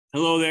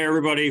Hello there,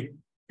 everybody,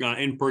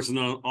 in person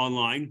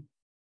online.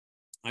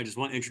 I just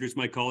want to introduce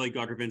my colleague,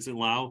 Dr. Vincent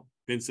Lau.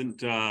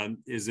 Vincent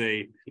is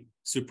a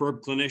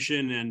superb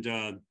clinician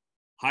and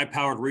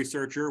high-powered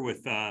researcher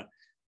with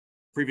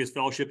previous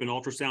fellowship in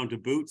ultrasound to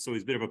boot. So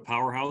he's a bit of a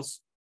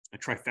powerhouse, a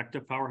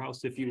trifecta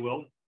powerhouse, if you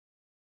will.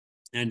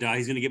 And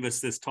he's going to give us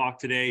this talk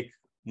today.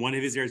 One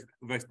of his areas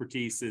of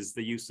expertise is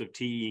the use of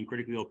TE in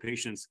critically ill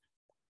patients.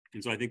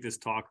 And so I think this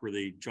talk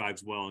really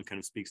jives well and kind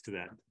of speaks to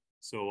that.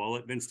 So I'll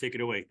let Vince take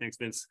it away. Thanks,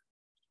 Vince.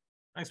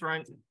 Thanks,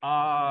 Ryan.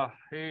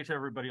 Hey to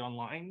everybody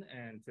online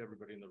and to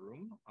everybody in the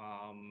room.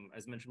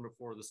 As mentioned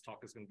before, this talk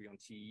is going to be on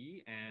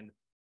TE and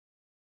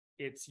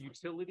its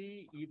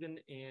utility even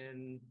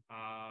in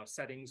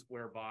settings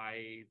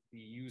whereby the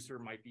user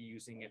might be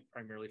using it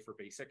primarily for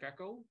basic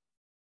echo,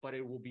 but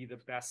it will be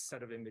the best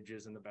set of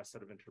images and the best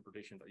set of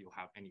interpretation that you'll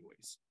have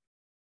anyways.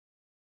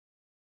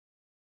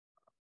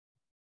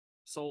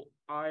 So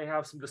I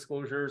have some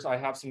disclosures. I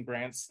have some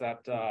grants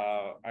that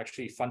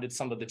actually funded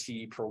some of the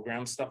TE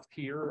program stuff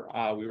here.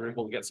 We were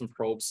able to get some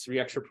probes, 3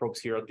 extra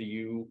probes here at the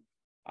U,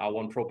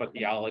 1 probe at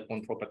the ALEC,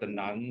 1 probe at the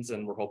Nuns,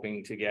 and we're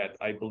hoping to get,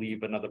 I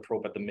believe, another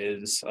probe at the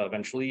MIS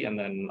eventually, and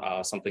then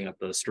something at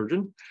the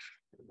Sturgeon.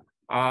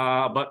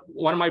 But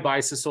one of my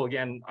biases, so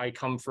again, I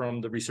come from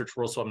the research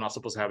world, so I'm not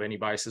supposed to have any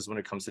biases when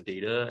it comes to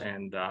data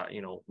and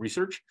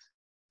research.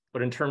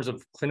 But in terms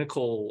of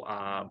clinical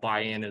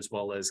buy-in, as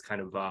well as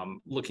kind of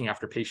looking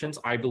after patients,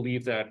 I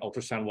believe that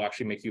ultrasound will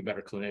actually make you a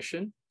better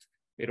clinician.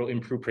 It'll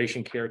improve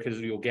patient care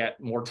because you'll get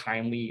more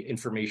timely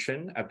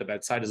information at the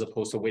bedside as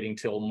opposed to waiting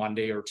till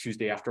Monday or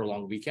Tuesday after a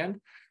long weekend.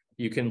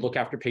 You can look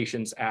after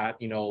patients at,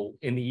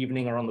 in the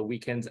evening or on the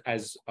weekends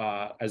as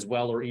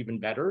well or even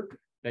better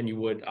than you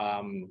would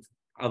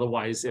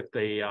otherwise if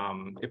they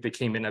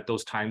came in at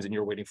those times and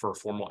you're waiting for a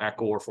formal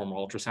echo or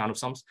formal ultrasound of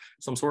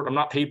some sort. I'm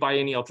not paid by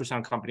any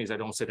ultrasound companies. I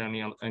don't sit on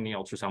any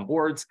ultrasound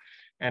boards,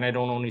 and I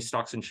don't own any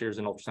stocks and shares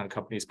in ultrasound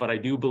companies, but I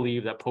do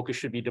believe that POCUS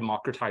should be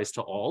democratized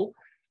to all.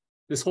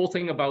 This whole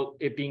thing about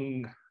it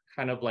being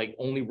kind of like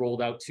only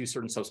rolled out to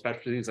certain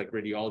subspecialties like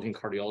radiology and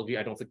cardiology,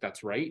 I don't think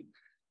that's right,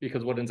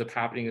 because what ends up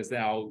happening is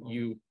now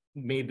you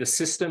made the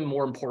system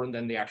more important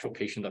than the actual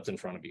patient that's in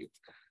front of you.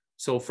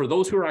 So for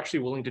those who are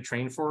actually willing to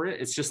train for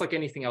it, it's just like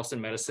anything else in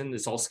medicine.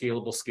 It's all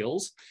scalable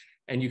skills.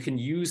 And you can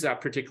use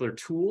that particular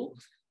tool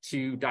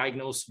to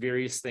diagnose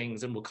various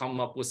things. And we'll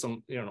come up with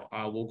some,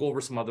 we'll go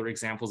over some other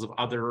examples of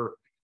other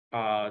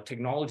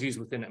technologies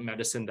within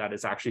medicine that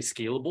is actually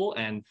scalable.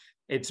 And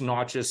it's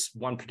not just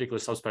one particular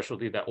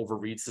subspecialty that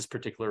overreads this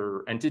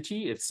particular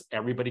entity. It's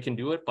everybody can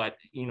do it. But,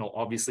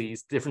 obviously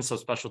different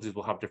subspecialties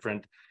will have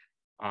different,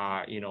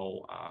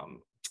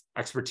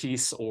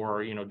 expertise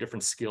or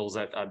different skills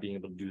at being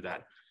able to do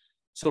that.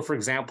 So for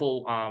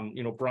example,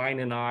 Brian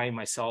and I,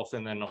 myself,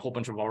 and then a whole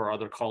bunch of our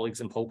other colleagues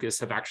in POCUS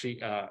have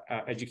actually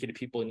educated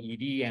people in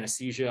ED,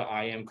 anesthesia,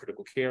 IM,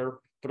 critical care,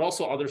 but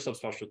also other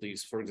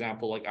subspecialties. For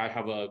example, like I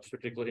have a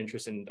particular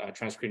interest in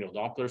transcranial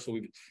Doppler, so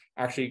we've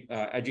actually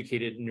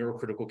educated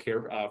neurocritical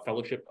care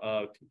fellowship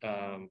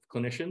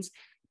clinicians,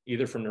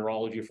 either from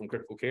neurology or from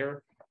critical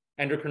care.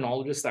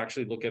 Endocrinologists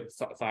actually look at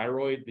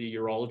thyroid. The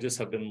urologists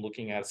have been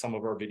looking at some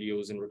of our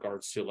videos in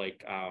regards to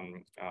like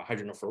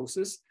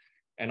hydronephrosis.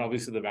 And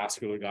obviously the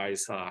vascular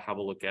guys have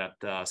a look at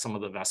some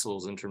of the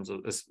vessels in terms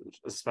of,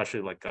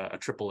 especially like a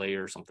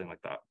AAA or something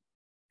like that.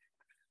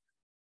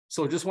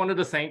 So just wanted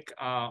to thank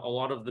a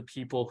lot of the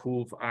people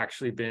who've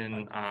actually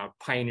been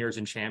pioneers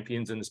and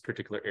champions in this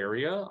particular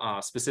area.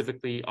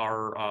 Specifically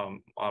our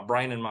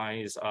Brian and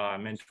my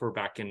mentor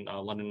back in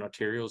London,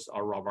 Ontario's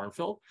Rob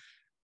Arnfield,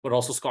 but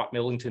also Scott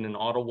Millington in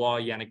Ottawa,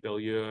 Yannick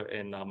Bellieu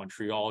in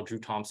Montreal, Drew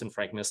Thompson,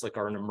 Frank Mislik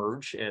are in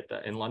Emerge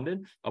in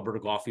London, Alberta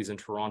Goffey's in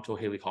Toronto,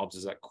 Haley Hobbs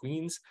is at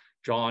Queen's,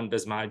 John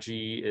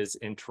Besmaji is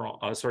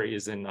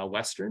in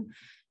Western,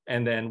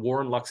 and then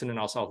Warren Luxon and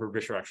Alsal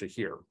Herbish are actually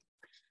here.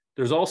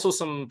 There's also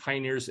some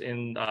pioneers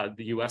in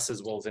the US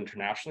as well as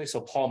internationally. So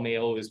Paul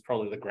Mayo is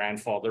probably the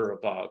grandfather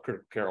of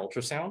critical care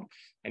ultrasound,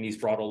 and he's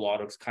brought a lot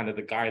of kind of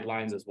the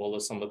guidelines as well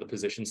as some of the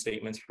position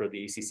statements for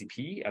the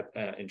ACCP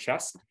in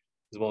chest,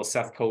 as well as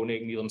Seth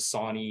Koenig, Neelam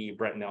Sawhney,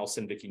 Brett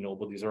Nelson, Vicky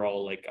Noble. These are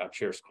all like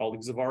cherished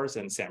colleagues of ours,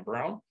 and Sam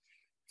Brown.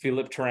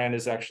 Philip Turan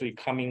is actually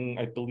coming,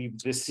 I believe,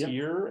 this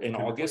year in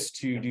August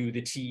to do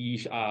the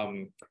TE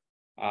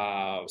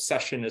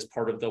session as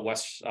part of the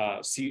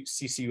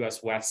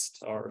CCUS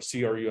West or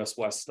CRUS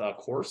West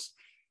course.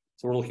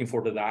 So we're looking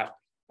forward to that.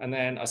 And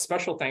then a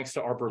special thanks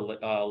to Arbor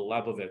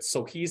Lebovitz.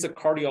 So he's a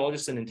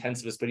cardiologist and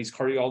intensivist, but he's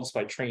cardiologist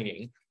by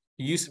training.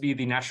 He used to be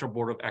the National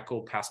Board of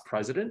Echo past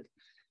president,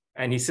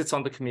 and he sits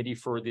on the committee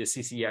for the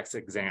CCEX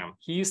exam.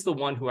 He's the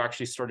one who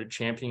actually started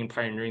championing and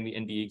pioneering the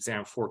ND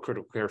exam for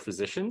critical care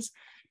physicians.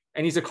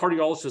 And he's a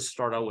cardiologist to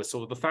start out with.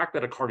 So the fact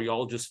that a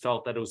cardiologist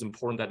felt that it was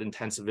important that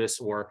intensivists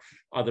or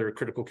other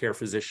critical care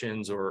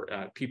physicians or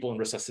people in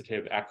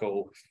resuscitative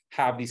echo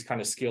have these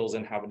kind of skills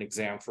and have an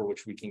exam for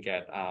which we can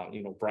get,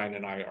 Brian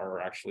and I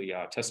are actually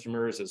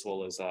testimonies as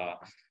well as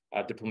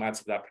diplomats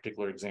of that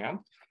particular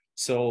exam.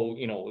 So,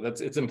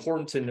 it's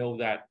important to know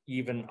that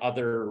even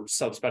other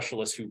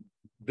subspecialists who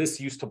this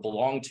used to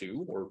belong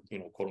to, or,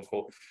 quote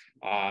unquote,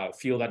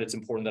 feel that it's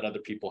important that other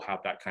people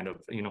have that kind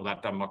of,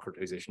 that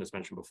democratization as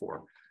mentioned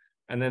before.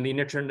 And then the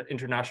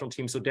international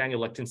team. So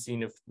Daniel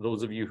Lichtenstein, if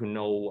those of you who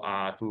know,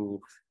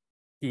 who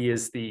he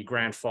is the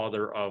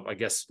grandfather of, I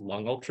guess,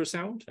 lung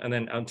ultrasound. And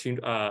then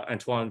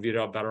Antoine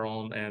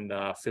Vira-Baron and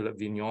Philippe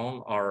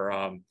Vignon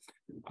are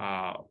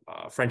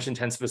French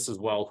intensivists as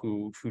well,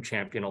 who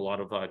champion a lot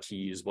of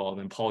TE as well. And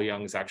then Paul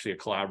Young is actually a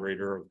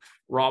collaborator of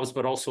Rob's,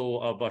 but also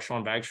of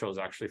Sean Bagshaw is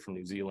actually from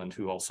New Zealand,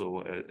 who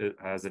also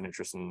has an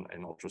interest in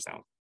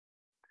ultrasound.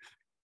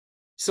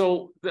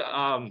 So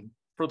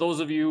for those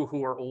of you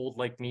who are old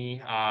like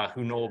me,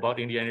 who know about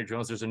Indiana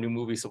Jones, there's a new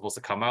movie supposed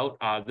to come out.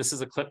 This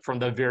is a clip from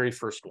the very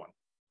first one.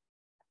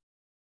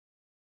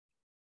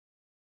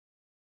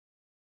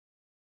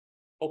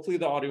 Hopefully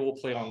the audio will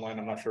play online.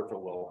 I'm not sure if it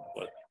will,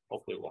 but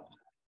hopefully it will.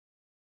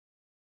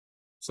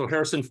 So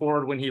Harrison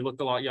Ford, when he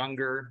looked a lot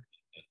younger,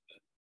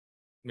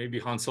 maybe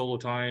Han Solo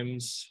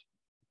times.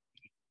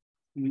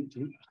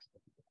 Mm-hmm.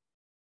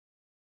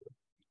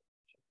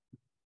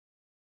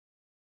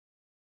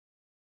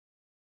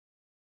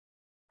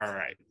 All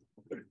right.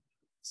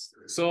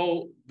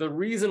 So the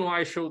reason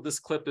why I showed this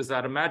clip is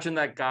that imagine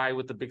that guy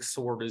with the big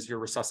sword is your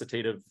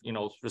resuscitative,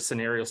 the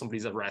scenario,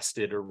 somebody's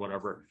arrested or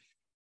whatever.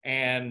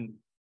 And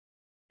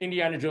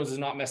Indiana Jones is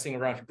not messing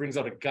around. He brings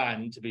out a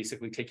gun to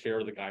basically take care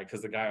of the guy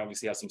because the guy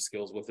obviously has some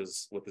skills with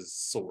his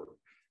sword.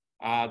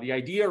 The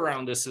idea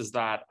around this is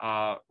that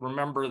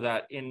remember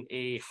that in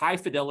a high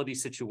fidelity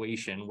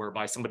situation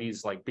whereby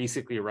somebody's like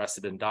basically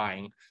arrested and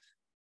dying,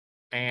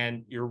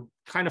 and you're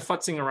kind of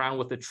futzing around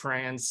with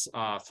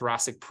a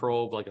thoracic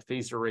probe, like a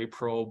phased array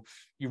probe,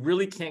 you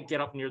really can't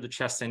get up near the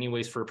chest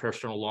anyways for a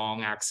peristernal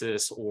long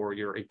axis or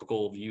your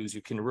apical views.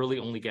 You can really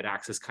only get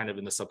access kind of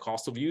in the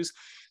subcostal views.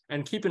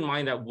 And keep in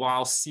mind that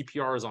while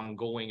CPR is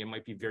ongoing, it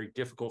might be very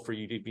difficult for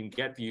you to even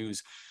get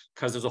views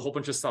because there's a whole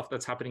bunch of stuff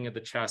that's happening at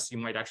the chest. You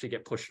might actually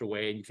get pushed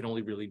away, and you can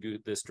only really do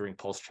this during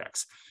pulse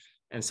checks.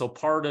 And so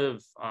part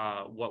of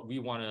what we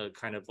want to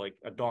kind of like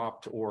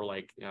adopt or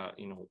like,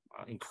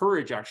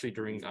 encourage actually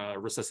during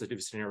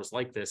resuscitative scenarios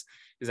like this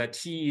is that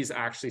TE is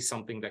actually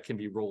something that can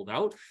be rolled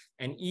out.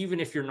 And even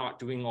if you're not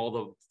doing all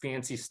the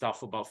fancy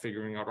stuff about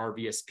figuring out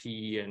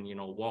RVSP and,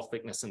 wall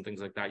thickness and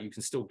things like that, you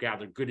can still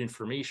gather good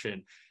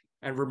information.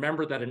 And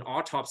remember that an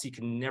autopsy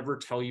can never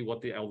tell you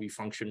what the LV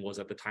function was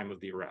at the time of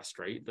the arrest,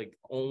 right? Like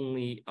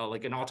only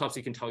like an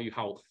autopsy can tell you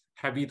how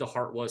heavy the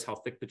heart was, how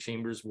thick the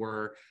chambers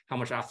were, how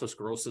much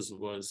atherosclerosis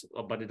was,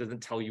 but it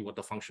doesn't tell you what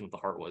the function of the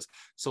heart was.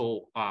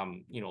 So,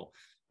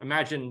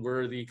 imagine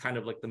we're the kind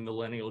of like the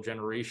millennial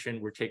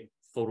generation. We take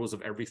photos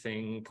of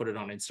everything, put it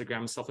on Instagram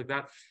and stuff like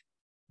that.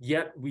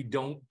 Yet we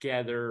don't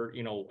gather,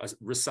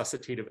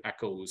 resuscitative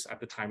echoes at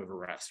the time of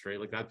arrest, right?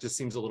 Like that just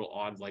seems a little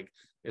odd, like,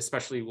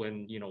 especially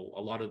when,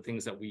 a lot of the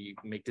things that we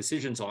make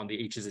decisions on, the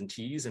H's and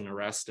T's and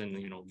arrest and,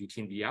 VT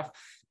and VF,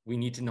 we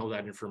need to know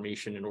that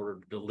information in order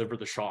to deliver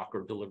the shock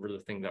or deliver the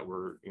thing that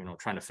we're,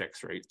 trying to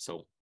fix, right?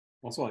 So.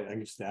 Also, I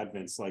can just add,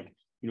 Vince, like,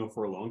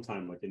 for a long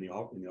time, like in the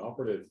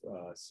operative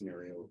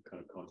scenario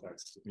kind of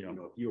context,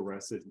 if you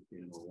arrested in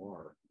an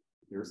OR,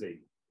 there's a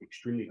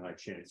extremely high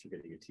chance you're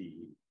getting a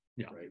TE,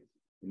 right?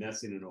 And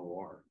that's in an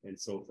OR. And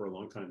so for a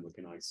long time, like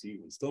in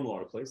ICU, and still in a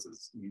lot of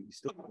places, you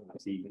still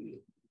have TE.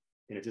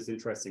 And it's just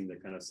interesting, the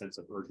kind of sense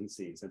of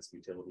urgency and sense of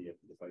utility of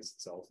the device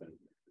itself and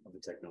of the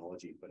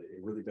technology. But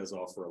it really does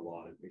offer a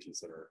lot of patients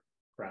that are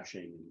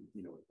crashing,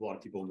 and, a lot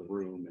of people in the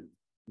room, and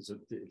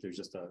there's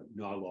just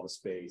not a lot of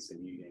space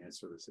and you need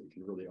answers, so it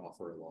can really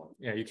offer a lot.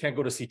 Yeah, you can't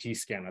go to CT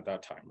scan at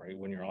that time, right?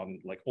 When you're on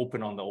like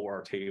open on the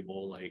OR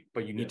table, like,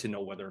 but you need to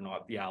know whether or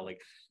not,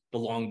 like the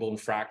long bone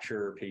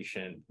fracture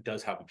patient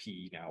does have a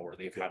PE now, or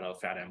they've had a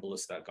fat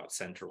embolus that got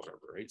sent or whatever,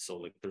 right? So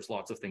like there's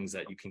lots of things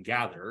that you can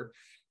gather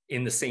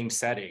in the same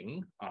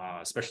setting,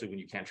 especially when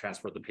you can't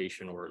transport the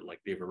patient or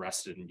like they've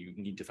arrested and you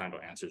need to find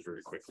out answers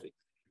very quickly.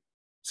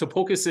 So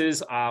POCUS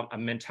is a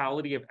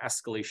mentality of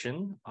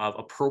escalation of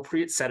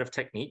appropriate set of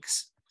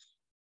techniques,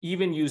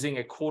 even using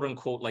a quote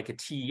unquote like a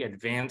TE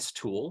advanced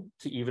tool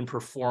to even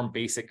perform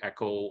basic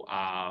echo,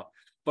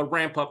 but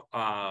ramp up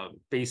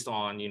based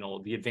on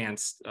the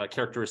advanced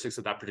characteristics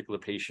of that particular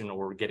patient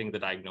or getting the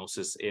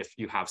diagnosis if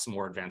you have some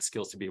more advanced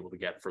skills to be able to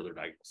get further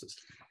diagnosis.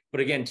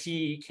 But again,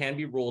 TE can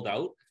be rolled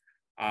out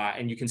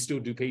and you can still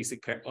do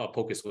basic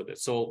POCUS with it.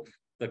 So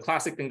the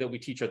classic thing that we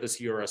teach at the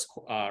CRS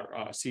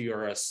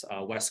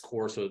West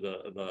course, or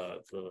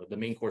the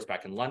main course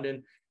back in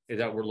London, is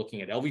that we're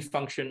looking at LV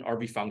function,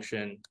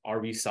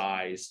 RV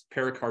size,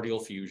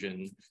 pericardial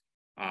fusion,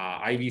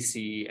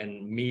 IVC,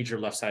 and major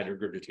left-sided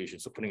regurgitation.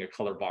 So putting a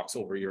color box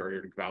over your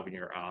aortic valve and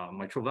your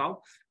mitral valve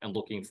and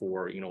looking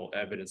for,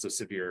 evidence of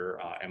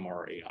severe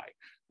MRAI.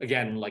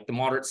 Again, like the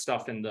moderate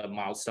stuff and the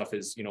mild stuff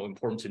is,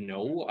 important to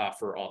know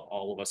for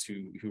all of us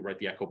who write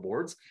the echo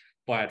boards.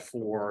 But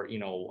for,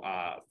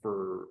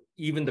 for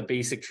even the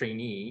basic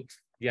trainee,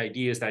 the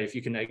idea is that if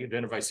you can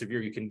identify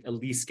severe, you can at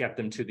least get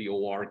them to the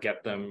OR,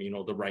 get them,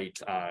 the right,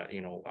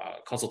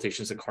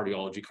 consultations in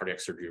cardiology,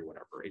 cardiac surgery, or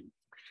whatever, right?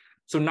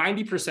 So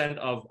 90%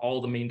 of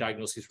all the main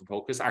diagnoses for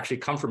POCUS actually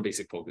come from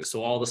basic POCUS.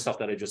 So all the stuff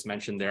that I just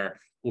mentioned there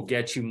will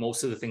get you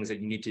most of the things that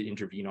you need to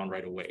intervene on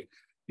right away.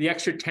 The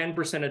extra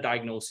 10% of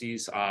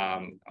diagnoses,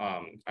 I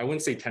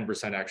wouldn't say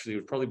 10% actually, it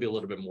would probably be a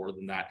little bit more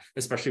than that,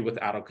 especially with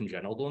adult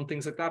congenital and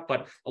things like that.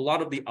 But a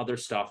lot of the other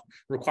stuff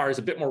requires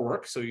a bit more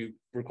work. So you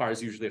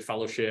requires usually a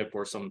fellowship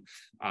or some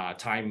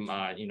time,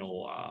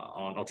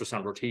 on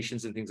ultrasound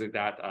rotations and things like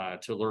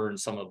that to learn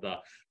some of the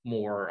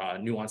more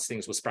nuanced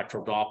things with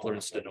spectral Doppler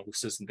and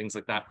stenosis and things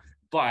like that.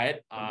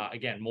 But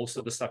again, most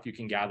of the stuff you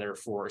can gather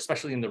for,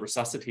 especially in the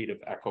resuscitative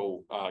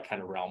echo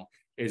kind of realm,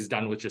 is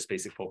done with just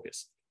basic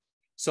POCUS.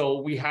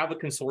 So we have a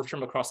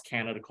consortium across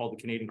Canada called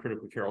the Canadian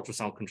Critical Care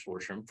Ultrasound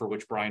Consortium, for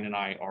which Brian and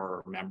I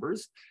are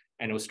members.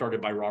 And it was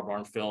started by Rob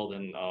Arnfield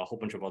and a whole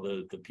bunch of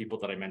the people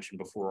that I mentioned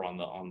before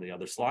on the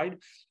other slide.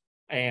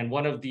 And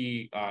one of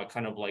the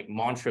kind of like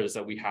mantras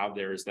that we have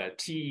there is that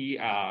TE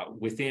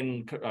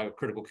within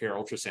critical care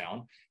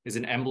ultrasound is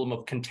an emblem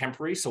of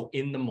contemporary, so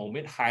in the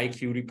moment, high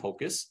acuity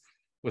POCUS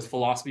with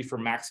philosophy for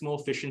maximal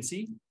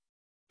efficiency,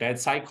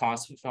 bedside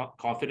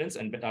confidence,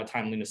 and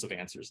timeliness of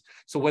answers.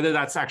 So whether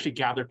that's actually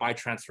gathered by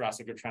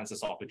transthoracic or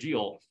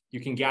transesophageal,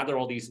 you can gather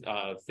all these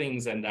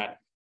things, and that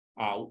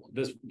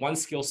this one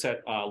skill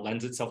set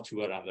lends itself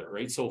to another,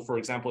 right? So for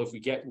example, if we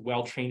get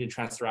well-trained in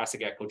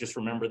transthoracic echo, just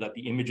remember that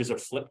the images are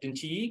flipped in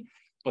TE,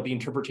 but the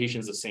interpretation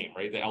is the same,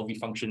 right? The LV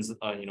functions,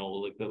 like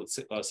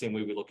the same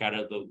way we look at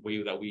it, the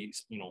way that we,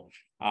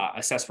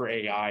 assess for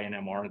AI and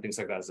MR and things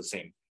like that is the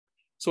same.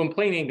 So in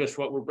plain English,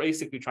 what we're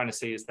basically trying to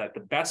say is that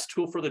the best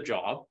tool for the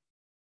job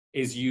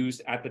is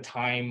used at the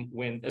time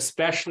when,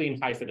 especially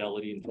in high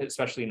fidelity, and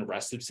especially in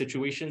arrestive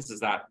situations, is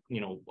that,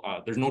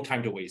 there's no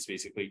time to waste,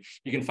 basically.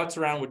 You can futz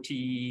around with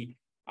TE,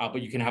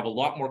 but you can have a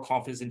lot more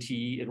confidence in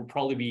TE. It'll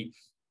probably be,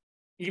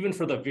 even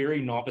for the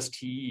very novice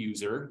TE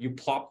user, you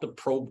plop the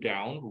probe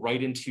down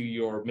right into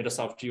your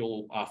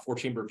midesophageal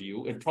 4-chamber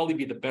view. It'd probably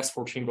be the best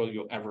 4-chamber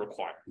you'll ever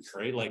acquire,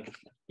 right? Like,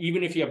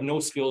 even if you have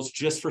no skills,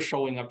 just for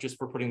showing up, just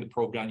for putting the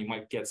probe down, you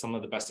might get some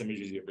of the best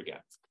images you ever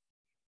get.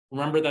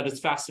 Remember that it's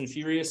fast and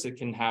furious. It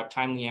can have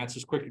timely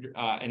answers quicker,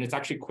 and it's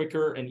actually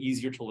quicker and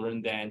easier to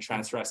learn than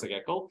transthoracic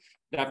echo.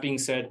 That being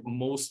said,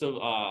 most of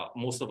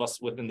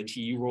us within the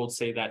TE world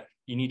say that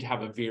you need to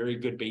have a very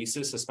good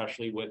basis,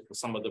 especially with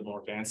some of the more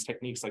advanced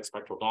techniques like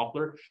spectral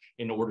Doppler,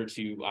 in order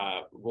to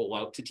roll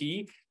out to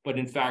TE. But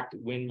in fact,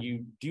 when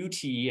you do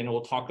TE, and we'll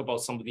talk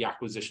about some of the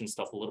acquisition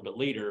stuff a little bit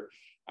later,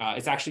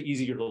 it's actually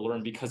easier to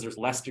learn because there's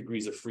less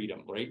degrees of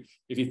freedom, right?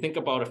 If you think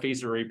about a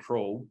phased array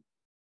probe,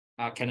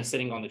 kind of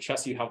sitting on the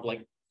chest, you have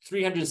like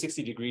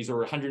 360 degrees or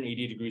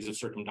 180 degrees of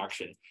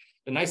circumduction.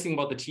 The nice thing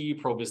about the TE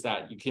probe is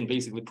that you can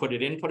basically put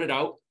it in, put it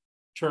out,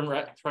 turn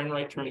right,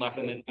 turn left,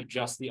 and then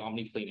adjust the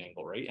omniplane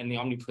angle, right? And the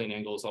omniplane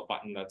angle is a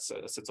button that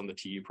sits on the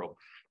TE probe.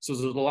 So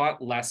there's a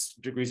lot less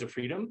degrees of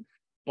freedom,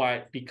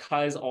 but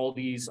because all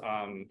these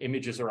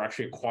images are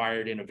actually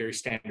acquired in a very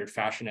standard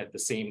fashion at the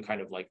same kind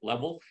of like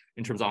level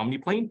in terms of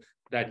omniplane,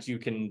 that you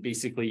can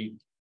basically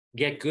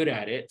get good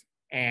at it.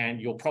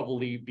 And you'll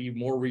probably be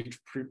more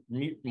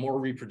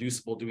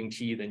reproducible doing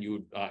TE than you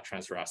would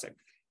transthoracic.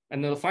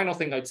 And then the final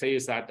thing I'd say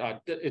is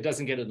that it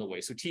doesn't get in the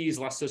way. So TE is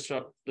less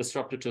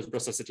disruptive to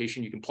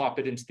resuscitation. You can plop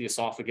it into the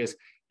esophagus.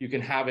 You can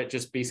have it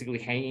just basically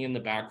hanging in the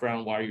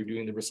background while you're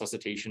doing the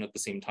resuscitation at the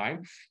same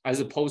time, as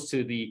opposed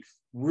to the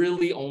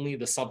really only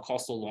the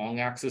subcostal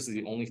long axis is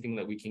the only thing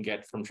that we can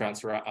get from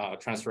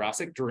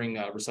transthoracic during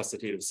a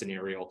resuscitative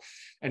scenario.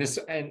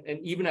 And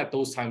even at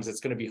those times, it's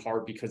going to be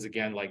hard because,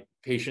 again, like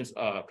patients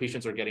are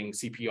getting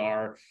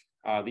CPR,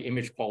 the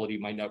image quality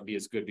might not be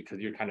as good because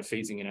you're kind of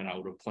phasing in and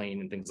out of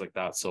plane and things like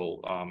that. So,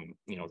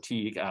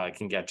 TE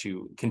can get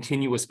to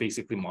continuous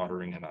basically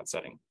monitoring in that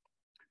setting.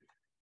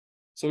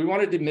 So we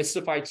wanted to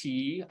demystify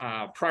TE.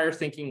 Prior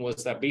thinking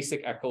was that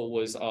basic echo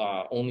was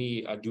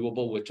only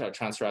doable with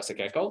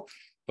transthoracic echo,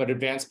 but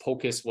advanced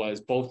POCUS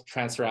was both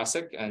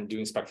transthoracic and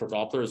doing spectral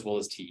Doppler as well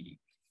as TE.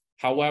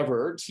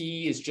 However,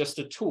 TE is just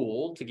a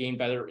tool to gain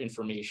better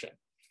information.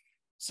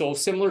 So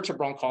similar to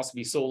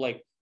bronchoscopy. So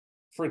like,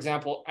 for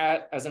example,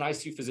 as an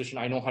ICU physician,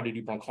 I know how to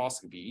do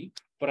bronchoscopy,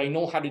 but I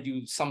know how to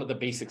do some of the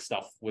basic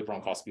stuff with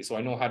bronchoscopy. So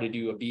I know how to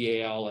do a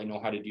BAL, I know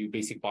how to do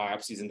basic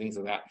biopsies and things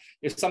like that.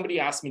 If somebody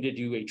asked me to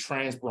do a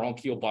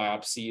transbronchial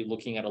biopsy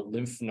looking at a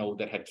lymph node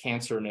that had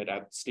cancer in it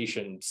at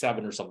station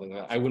 7 or something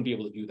like that, I wouldn't be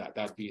able to do that.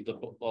 That'd be the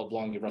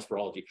belonging of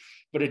respirology.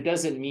 But it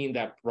doesn't mean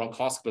that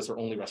bronchoscopists are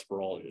only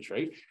respirologists,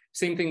 right?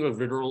 Same thing with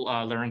vitreal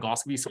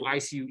laryngoscopy. So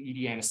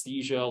ICU, ED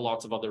anesthesia,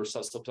 lots of other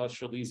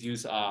subspecialties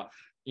use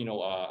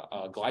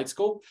glide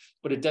scope,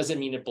 but it doesn't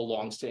mean it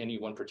belongs to any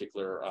one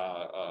particular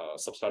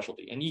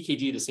subspecialty. And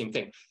EKG, the same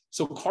thing.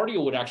 So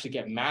cardio would actually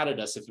get mad at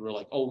us if we were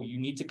like, oh, we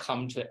need to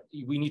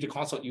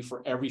consult you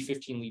for every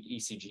 15-lead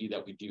ECG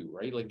that we do,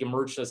 right? Like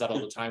Emerge does that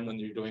all the time when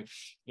you're doing,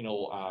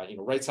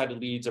 right-sided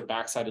leads or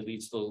back-sided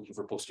leads, still looking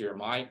for posterior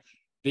MI.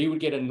 They would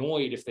get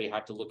annoyed if they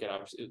had to look at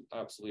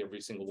absolutely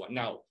every single one.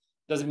 Now,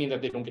 doesn't mean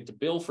that they don't get to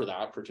bill for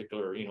that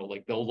particular,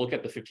 like they'll look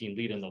at the 15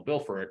 lead and they'll bill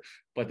for it,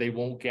 but they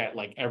won't get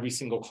like every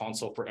single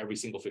consult for every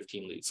single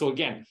 15 lead. So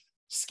again,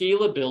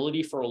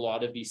 scalability for a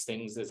lot of these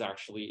things is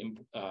actually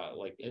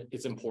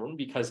it's important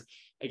because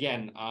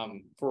again,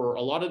 for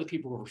a lot of the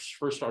people who are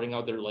first starting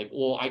out, they're like,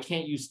 well, I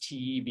can't use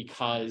TE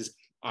because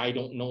I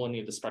don't know any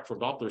of the spectral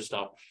Doppler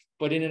stuff.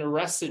 But in an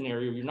arrest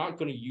scenario, you're not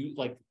going to use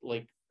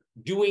like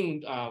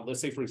doing, let's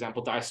say, for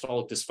example,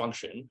 diastolic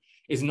dysfunction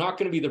is not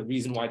going to be the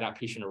reason why that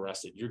patient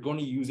arrested. You're going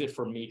to use it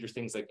for major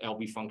things like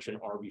LV function,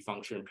 RV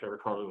function,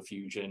 pericardial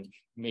effusion,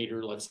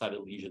 major left-sided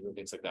lesions, and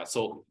things like that.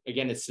 So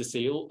again, it's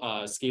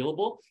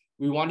scalable.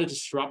 We want to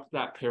disrupt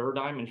that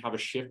paradigm and have a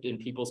shift in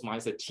people's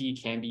minds that T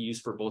can be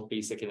used for both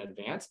basic and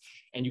advanced.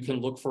 And you can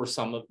look for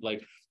some of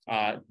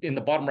in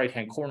the bottom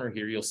right-hand corner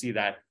here, you'll see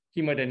that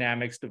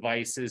hemodynamics,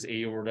 devices,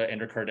 aorta,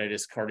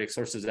 endocarditis, cardiac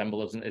sources,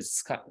 embolism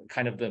is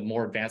kind of the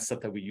more advanced stuff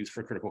that we use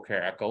for critical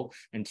care echo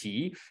and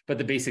TE, but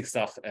the basic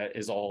stuff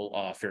is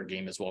all fair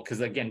game as well. Because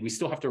again, we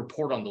still have to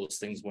report on those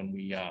things when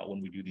we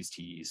do these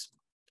TEs.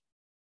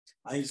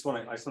 I just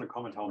want to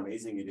comment how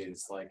amazing it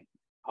is, like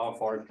how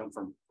far it come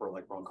from for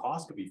like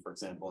bronchoscopy, for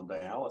example, and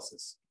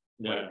dialysis.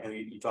 Yeah. Right? And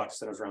you talk to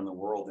centers around the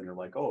world, and you're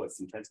like, oh, it's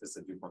intensivists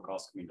that do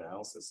bronchoscopy and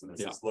dialysis, and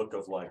it's this look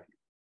of like,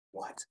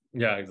 what?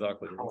 Yeah,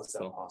 exactly. How is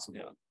that possible?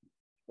 Yeah.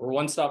 We're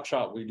one-stop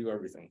shop. We do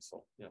everything.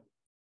 So yeah.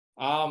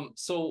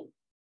 So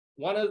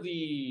one of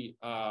the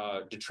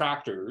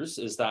detractors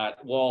is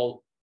that,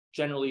 well,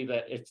 generally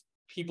that if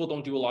people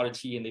don't do a lot of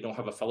T and they don't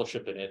have a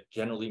fellowship in it,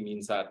 generally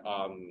means that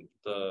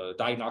the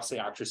diagnostic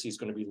accuracy is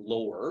going to be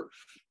lower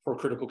for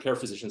critical care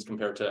physicians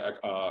compared to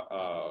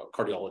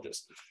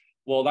cardiologists.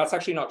 Well, that's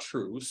actually not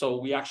true. So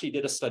we actually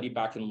did a study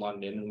back in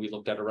London, and we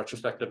looked at a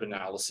retrospective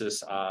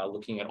analysis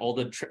looking at all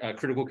the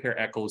critical care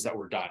echoes that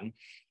were done.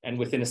 And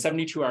within a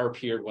 72-hour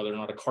period, whether or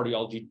not a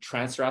cardiology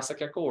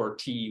transthoracic echo or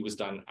TE was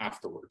done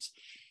afterwards.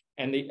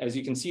 And as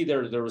you can see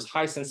there was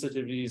high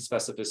sensitivity,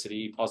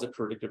 specificity, positive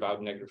predictive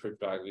value, negative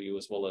predictive value,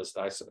 as well as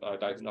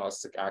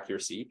diagnostic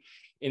accuracy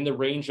in the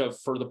range of,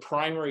 for the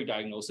primary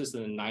diagnosis,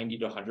 in the 90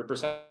 to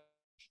 100%.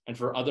 And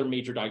for other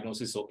major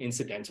diagnoses, so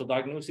incidental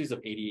diagnoses,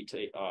 of 88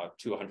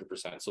 to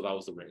 100%. So that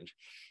was the range.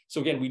 So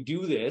again, we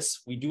do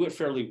it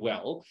fairly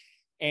well.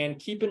 And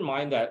keep in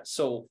mind that,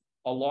 so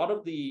a lot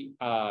of the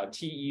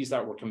TEs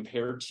that were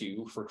compared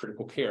to for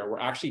critical care were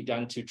actually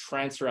done to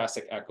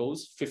transthoracic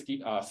echoes,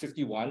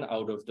 51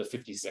 out of the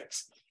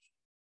 56.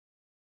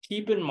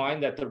 Keep in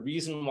mind that the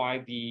reason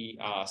why the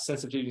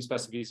sensitivity and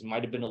specificity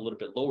might have been a little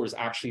bit lower is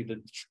actually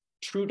the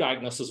true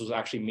diagnosis was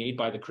actually made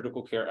by the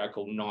critical care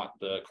echo, not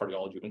the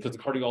cardiology one, because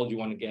the cardiology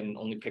one, again,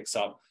 only picks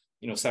up,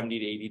 70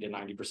 to 80 to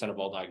 90% of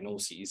all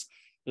diagnoses.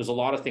 There's a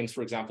lot of things,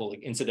 for example,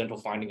 like incidental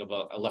finding of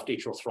a left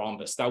atrial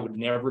thrombus that would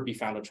never be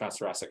found on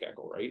transthoracic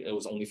echo, right? It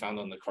was only found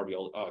on the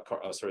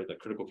the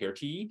critical care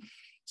TE.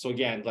 So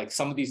again, like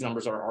some of these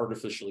numbers are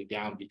artificially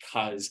down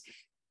because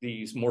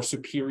these more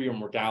superior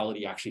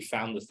modality actually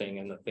found the thing,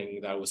 and the thing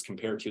that was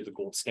compared to the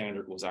gold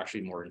standard was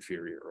actually more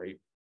inferior, right?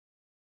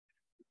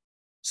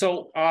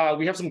 So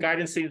we have some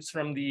guidance statements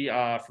from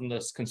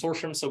this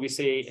consortium. So we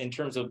say, in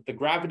terms of the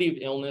gravity of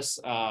illness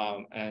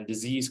and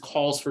disease,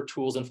 calls for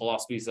tools and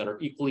philosophies that are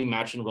equally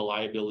matched in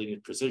reliability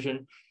and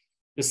precision.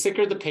 The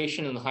sicker the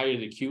patient and the higher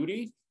the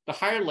acuity, the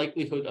higher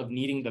likelihood of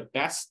needing the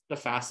best, the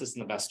fastest,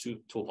 and the best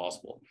tool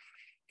possible.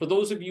 For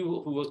those of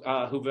you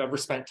who've ever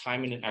spent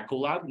time in an echo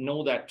lab,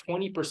 know that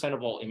 20%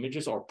 of all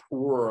images are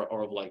poor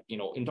or like,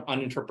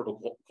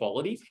 uninterpretable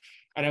quality.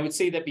 And I would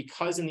say that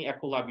because in the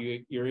echo lab,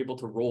 you're able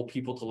to roll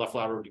people to left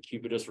lateral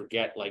decubitus or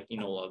get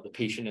the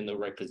patient in the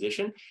right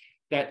position,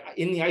 that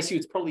in the ICU,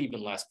 it's probably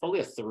even less, probably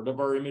a third of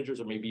our images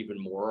or maybe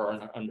even more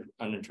are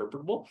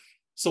uninterpretable.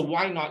 So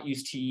why not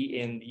use TE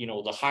in,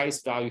 the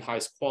highest value,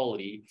 highest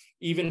quality,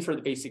 even for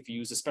the basic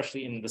views,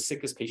 especially in the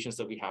sickest patients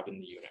that we have in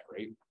the unit,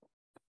 right?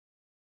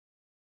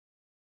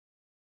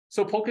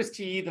 So POCUS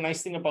TE, the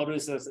nice thing about it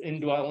is it's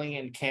indwelling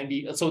and can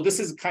be, so this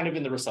is kind of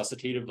in the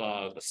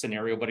resuscitative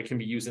scenario, but it can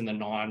be used in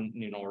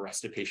the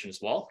arrested patient as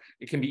well.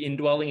 It can be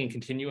indwelling and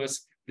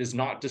continuous, does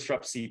not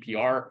disrupt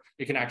CPR.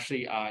 It can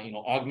actually,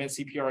 augment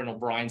CPR. I know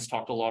Brian's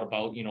talked a lot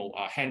about,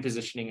 hand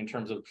positioning in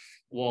terms of,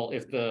 well,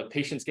 if the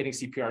patient's getting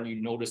CPR and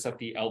you notice that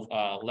the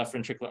left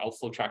ventricular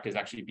outflow tract is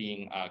actually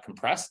being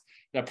compressed,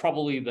 that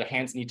probably the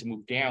hands need to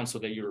move down so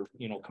that you're,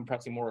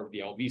 compressing more of the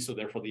LV. So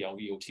therefore the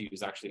LVOT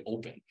is actually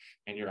open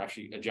and you're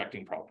actually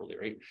ejecting properly,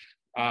 right?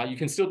 You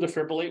can still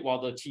defibrillate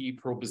while the TE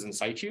probe is in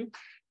situ.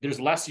 There's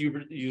less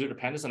user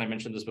dependence, and I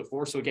mentioned this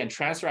before. So again,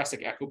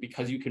 transthoracic echo,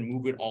 because you can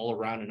move it all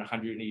around in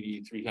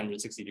 180,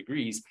 360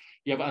 degrees,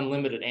 you have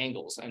unlimited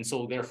angles. And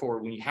so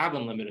therefore, when you have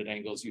unlimited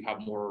angles, you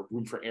have more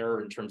room for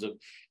error in terms of,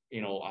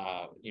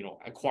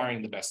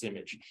 acquiring the best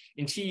image.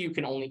 In TE, you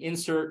can only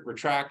insert,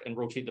 retract, and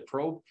rotate the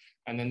probe.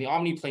 And then the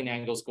omniplane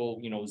angles go,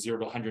 0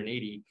 to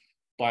 180.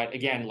 But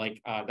again,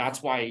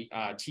 that's why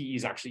TE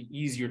is actually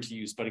easier to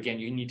use. But again,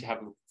 you need to have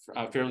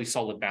a fairly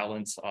solid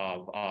balance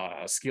of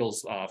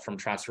skills from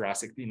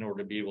transthoracic in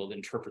order to be able to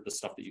interpret the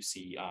stuff that you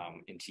see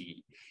in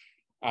TE.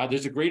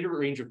 There's a greater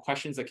range of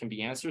questions that can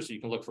be answered. So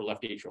you can look for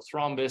left atrial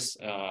thrombus,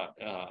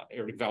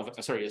 aortic valve,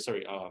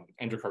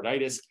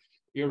 endocarditis,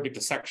 aortic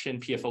dissection,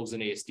 PFOs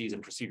and ASDs,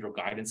 and procedural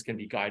guidance can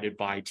be guided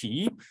by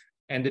TE.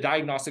 and the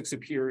diagnostic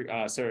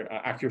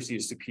accuracy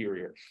is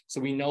superior. So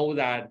we know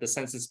that the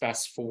census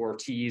best for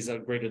TEs are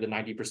greater than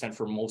 90%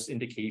 for most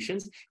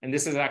indications. And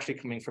this is actually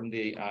coming from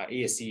the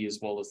ASC as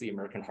well as the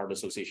American Heart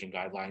Association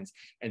guidelines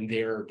and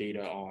their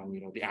data on,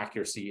 you know, the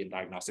accuracy and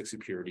diagnostic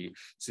superiority.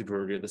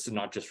 This is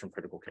not just from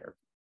critical care.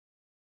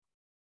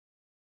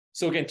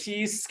 So again,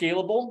 T is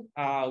scalable.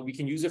 We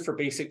can use it for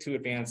basic to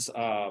advanced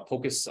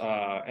POCUS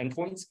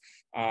endpoints.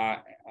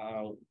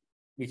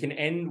 We can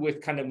end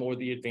with kind of more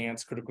the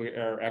advanced critical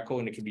error echo,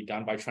 and it can be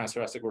done by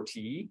transthoracic or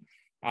TE.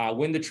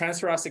 When the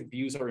transthoracic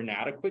views are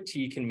inadequate,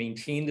 TE can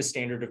maintain the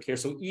standard of care.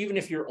 So even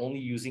if you're only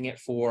using it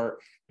for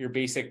your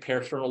basic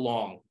peristernal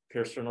long,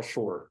 peristernal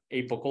short,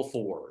 apical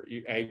 4,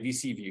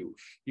 IVC view,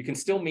 you can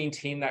still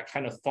maintain that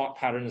kind of thought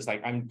pattern is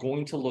like, I'm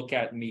going to look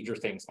at major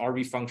things,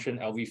 RV function,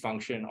 LV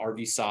function,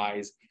 RV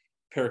size,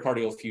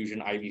 pericardial effusion,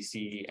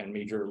 IVC, and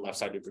major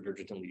left-sided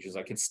regurgitant lesions.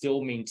 I can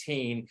still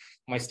maintain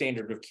my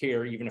standard of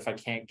care even if I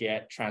can't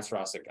get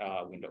transthoracic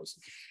windows.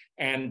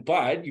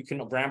 But you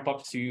can ramp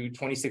up to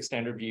 26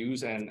 standard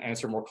views and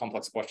answer more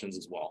complex questions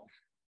as well.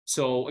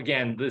 So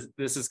again,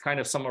 this is kind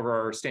of some of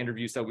our standard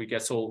views that we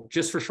get. So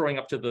just for showing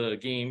up to the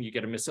game, you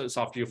get a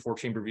esophageal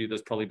 4-chamber view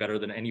that's probably better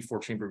than any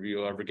 4-chamber view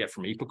you'll ever get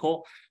from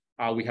apical.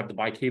 We have the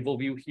bicaval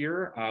view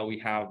here. We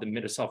have the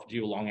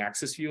mid-esophageal long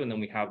axis view, and then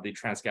we have the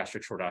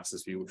transgastric short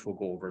axis view, which we'll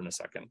go over in a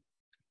second.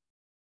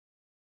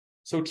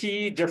 So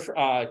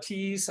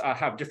Ts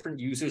have different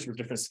users with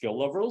different skill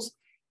levels.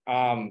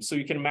 So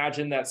you can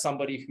imagine that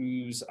somebody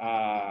who's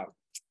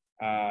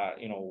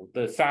you know,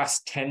 the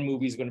Fast 10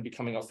 movie is going to be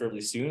coming out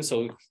fairly soon.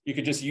 So you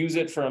could just use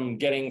it from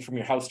getting from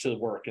your house to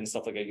work and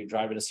stuff like that. You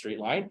drive in a straight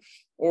line.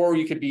 Or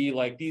you could be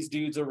like these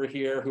dudes over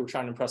here who are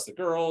trying to impress the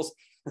girls,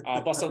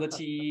 bust out the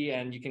T,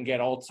 and you can get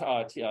all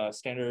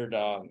standard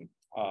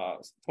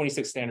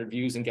 26 standard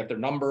views and get their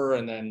number,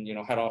 and then, you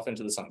know, head off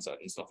into the sunset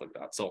and stuff like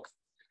that. So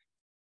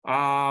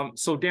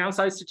so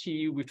downsides to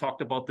T, we've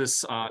talked about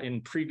this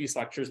in previous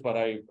lectures, but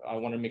I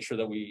want to make sure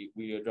that we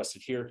address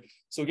it here.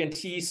 So again,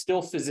 T is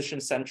still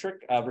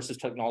physician-centric versus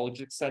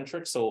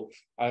technology-centric. So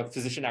a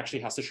physician actually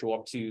has to show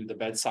up to the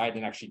bedside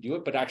and actually do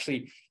it. But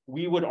actually,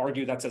 we would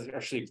argue that's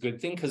actually a good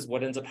thing, because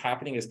what ends up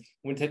happening is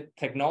when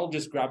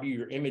technologists grab you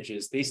your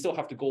images, they still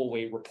have to go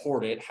away,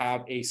 report it,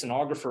 have a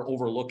sonographer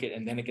overlook it,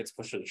 and then it gets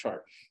pushed to the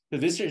chart. The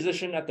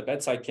physician at the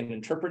bedside can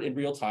interpret in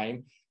real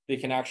time. They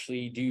can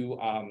actually do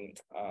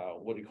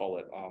what do you call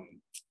it?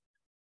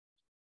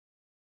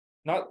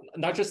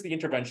 Not just the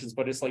interventions,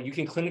 but it's like you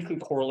can clinically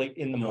correlate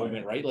in the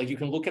moment, right? Like you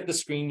can look at the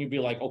screen, you'd be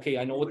like, okay,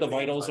 I know what the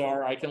vitals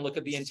are. I can look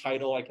at the end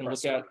tidal. I can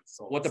look at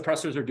what the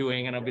pressors are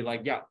doing, and I'll be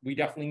like, yeah, we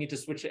definitely need to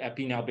switch to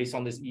epi now based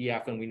on this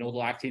EF, and we know the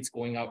lactate's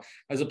going up,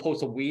 as opposed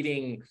to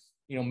waiting,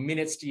 you know,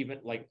 minutes to even,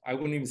 like, I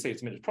wouldn't even say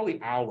it's minutes,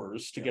 probably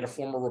hours to get a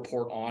formal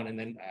report on, and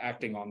then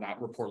acting on that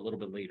report a little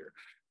bit later.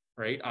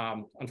 Right.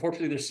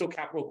 Unfortunately, there's still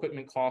capital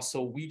equipment costs.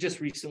 So we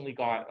just recently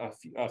got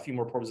a few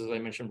more probes, as I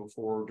mentioned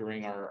before,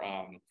 during our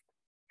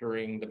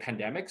during the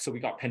pandemic. So we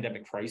got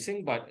pandemic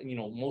pricing, but you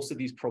know, most of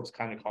these probes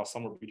kind of cost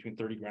somewhere between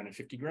 30 grand and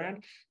 50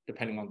 grand,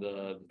 depending on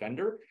the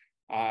vendor.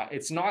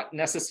 It's not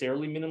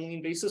necessarily minimally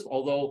invasive,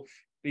 although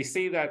they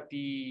say that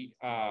the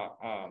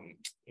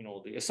you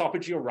know, the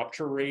esophageal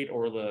rupture rate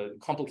or the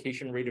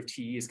complication rate of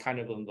TE is kind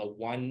of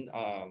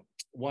the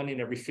one in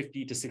every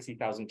 50 to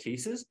 60,000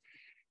 cases.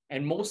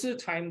 And most of the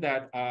time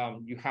that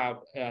you have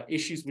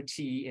issues with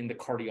T in the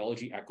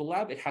cardiology echo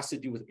lab, it has to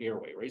do with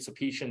airway, right? So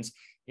patients,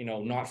 you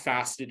know, not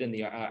fasted in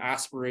the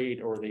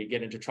aspirate, or they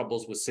get into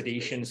troubles with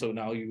sedation. So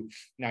now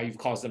you've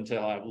caused them to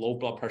have low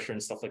blood pressure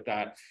and stuff like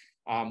that.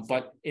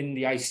 But in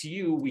the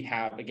ICU, we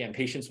have, again,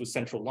 patients with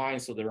central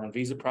lines, so they're on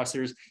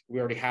vasopressors. We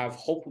already have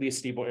hopefully a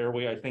stable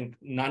airway. I think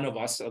none of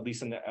us, at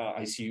least in the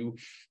ICU,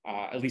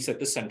 at least at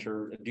the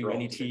center, do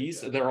any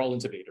Ts. They're all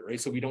intubated, right?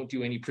 So we don't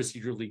do any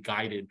procedurally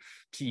guided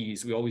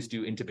Ts. We always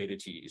do intubated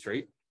Ts,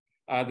 right?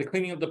 The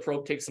cleaning of the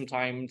probe takes some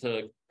time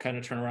to kind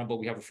of turn around, but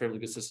we have a fairly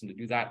good system to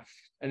do that.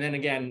 And then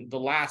again, the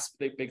last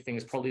big thing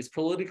is probably it's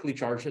politically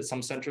charged at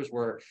some centers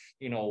where,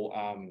 you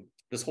know,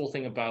 this whole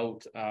thing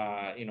about,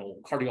 you know,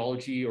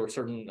 cardiology or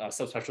certain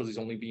subspecialties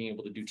only being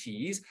able to do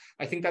TEs.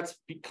 I think that's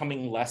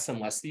becoming less and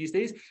less these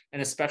days.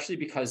 And especially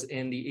because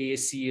in the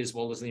ASC as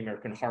well as the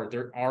American Heart,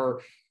 there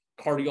are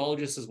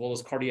cardiologists as well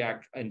as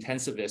cardiac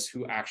intensivists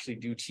who actually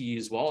do TE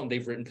as well. And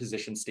they've written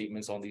position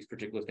statements on these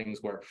particular things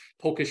where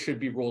POCUS should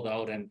be rolled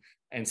out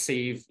and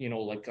save, you know,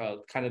 like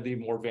kind of the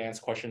more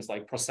advanced questions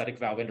like prosthetic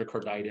valve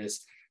endocarditis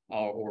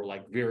or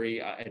like very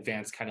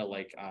advanced kind of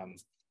like,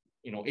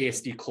 you know,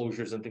 ASD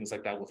closures and things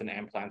like that with an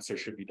implant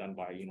should be done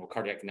by, you know,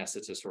 cardiac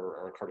anesthetists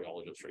or a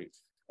cardiologist, right?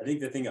 I think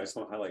the thing I just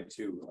want to highlight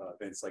too,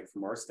 Vince, like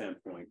from our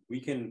standpoint, we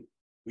can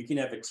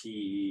have a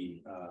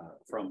TE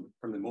from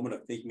the moment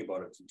of thinking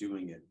about it to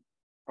doing it.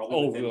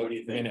 Probably within, what do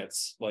you think?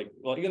 Minutes, like,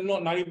 well, you know,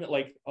 not even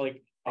like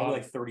probably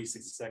like 30,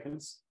 60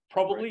 seconds.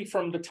 probably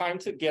from the time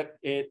to get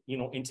it,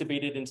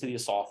 intubated into the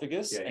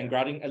esophagus and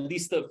grabbing at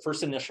least the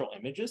first initial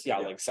images,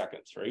 like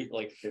seconds, right?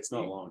 Like it's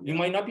not long. You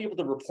might not be able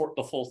to report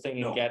the full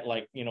thing and get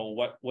like,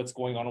 what's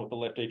going on with the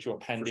left atrial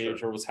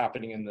appendage or what's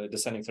happening in the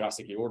descending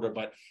thoracic aorta,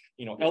 but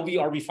LV,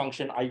 RV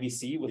function,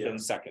 IVC within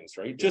seconds,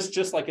 right?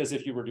 Just like as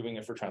if you were doing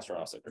it for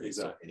transthoracic. Right?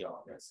 Exactly.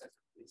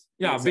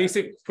 So,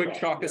 basic quick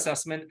shock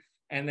assessment.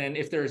 And then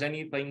if there's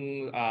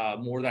anything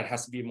more that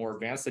has to be more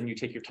advanced, then you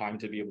take your time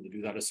to be able to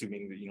do that,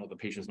 assuming that, the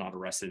patient's not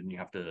arrested and you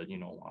have to,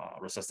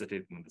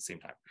 resuscitate them at the same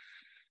time.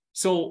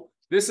 So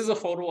this is a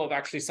photo of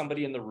actually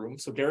somebody in the room.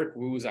 So Derek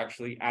Wu is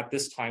actually at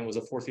this time was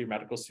a fourth year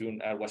medical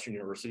student at Western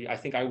University. I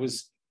think I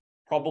was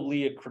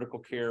probably a critical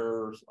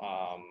care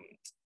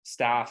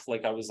staff.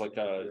 Like I was like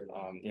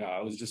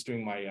I was just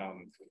doing my,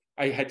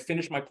 I had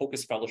finished my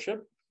POCUS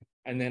fellowship.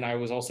 And then I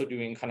was also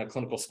doing kind of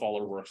clinical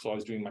scholar work. So I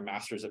was doing my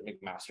master's at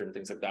McMaster and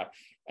things like that.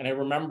 And I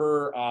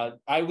remember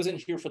I wasn't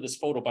here for this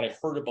photo, but I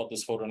heard about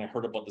this photo and I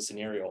heard about the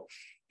scenario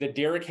that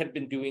Derek had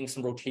been doing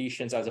some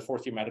rotations as a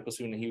fourth year medical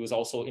student. And he was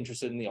also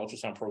interested in the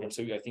ultrasound program.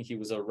 So I think he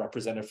was a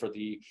representative for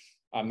the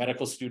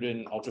medical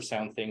student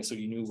ultrasound thing. So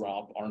you knew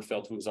Rob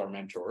Arnfeld, who was our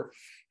mentor.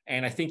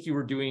 And I think you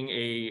were doing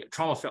a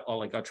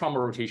trauma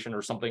rotation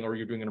or something, or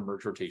you're doing an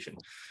emerge rotation.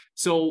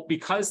 So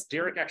because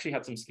Derek actually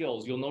had some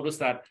skills, you'll notice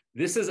that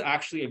this is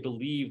actually, I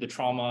believe, the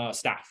trauma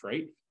staff,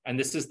 right? And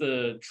this is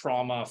the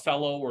trauma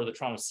fellow or the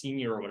trauma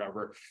senior or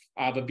whatever.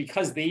 But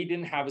because they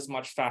didn't have as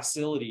much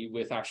facility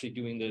with actually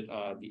doing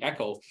the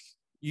echo,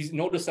 you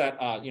notice that,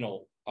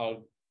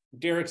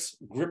 Derek's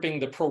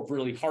gripping the probe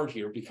really hard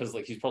here because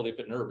like he's probably a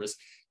bit nervous,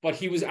 but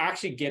he was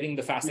actually getting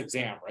the fast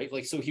exam, right?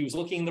 Like, so he was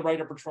looking in the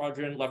right upper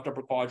quadrant, left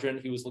upper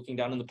quadrant, he was looking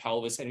down in the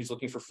pelvis and he's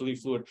looking for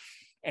fluid.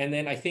 And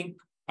then I think,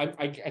 I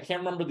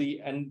can't remember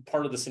the end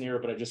part of the scenario,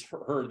 but I just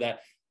heard that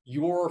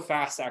your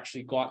fast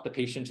actually got the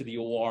patient to the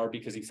OR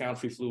because he found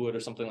free fluid or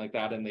something like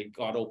that. And they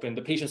got open,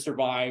 the patient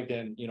survived.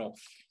 And,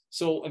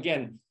 so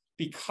again,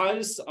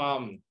 because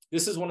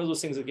this is one of those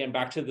things, again,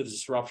 back to the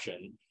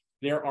disruption,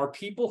 there are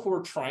people who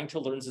are trying to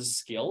learn this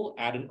skill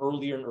at an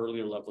earlier and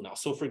earlier level now.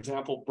 So for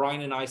example,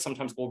 Brian and I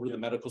sometimes go over to the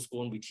medical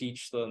school and we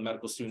teach the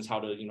medical students how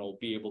to,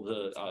 be able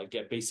to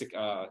get basic,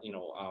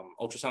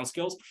 ultrasound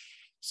skills.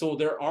 So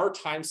there are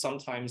times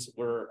sometimes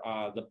where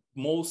the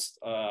most,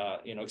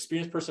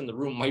 experienced person in the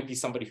room might be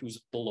somebody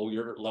who's below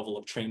your level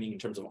of training in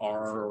terms of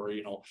R or,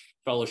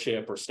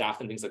 fellowship or staff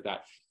and things like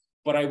that.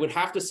 But I would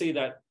have to say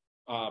that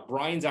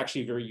Brian's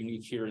actually very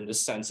unique here in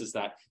this sense is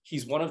that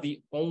he's one of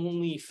the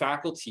only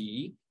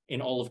faculty in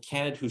all of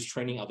Canada who's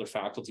training other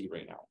faculty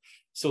right now.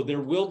 So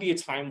there will be a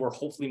time where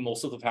hopefully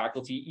most of the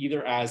faculty,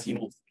 either as,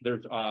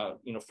 there's,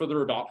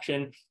 further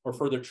adoption or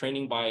further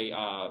training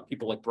by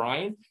people like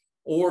Brian,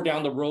 or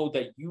down the road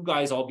that you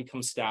guys all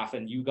become staff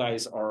and you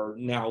guys are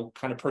now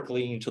kind of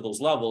percolating to those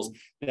levels,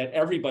 that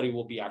everybody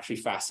will be actually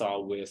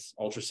facile with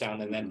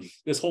ultrasound. And then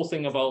this whole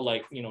thing about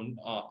like,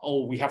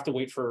 we have to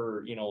wait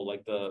for,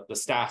 like the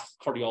staff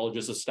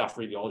cardiologist or staff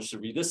radiologist to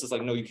read this. Is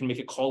like, no, you can make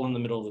a call in the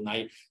middle of the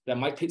night that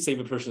might save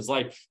a person's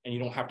life and you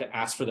don't have to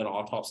ask for that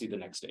autopsy the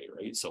next day,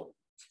 right? So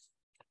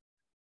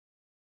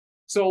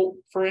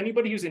for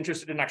anybody who's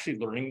interested in actually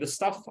learning this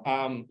stuff,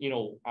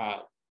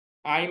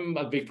 I'm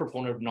a big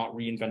proponent of not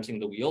reinventing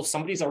the wheel. If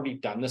somebody's already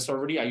done this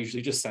already, I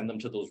usually just send them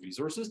to those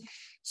resources.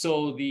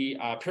 So the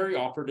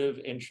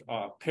perioperative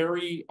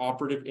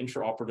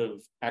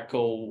intraoperative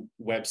echo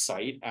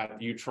website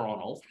at U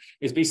Toronto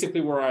is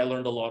basically where I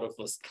learned a lot of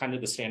this, kind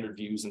of the standard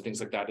views and things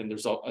like that. And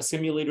there's a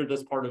simulator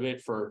that's part of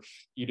it for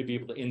you to be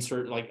able to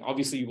insert, like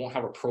obviously you won't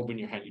have a probe in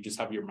your hand, you just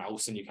have your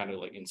mouse and you kind of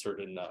like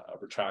insert and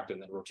retract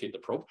and then rotate the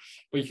probe.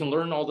 But you can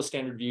learn all the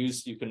standard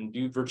views, you can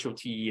do virtual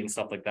TE and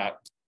stuff like that.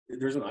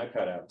 There's an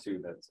iPad app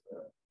too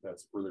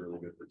that's really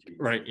good for TV.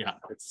 Right. Yeah.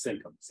 It's the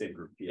same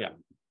group. Yeah.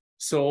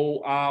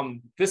 So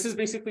this is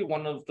basically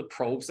one of the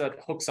probes that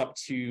hooks up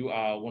to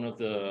one of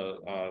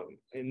the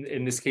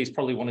in this case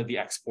probably one of the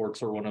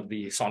exports or one of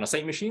the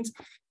sonocyte machines.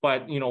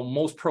 But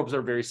most probes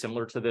are very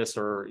similar to this,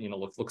 or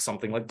look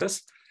something like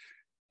this.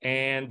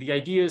 And the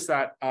idea is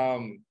that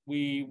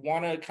we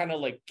want to kind of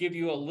like give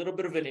you a little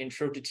bit of an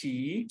intro to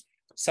TE,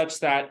 such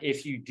that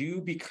if you do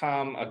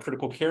become a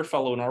critical care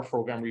fellow in our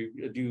program, we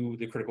do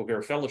the critical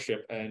care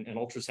fellowship and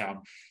ultrasound.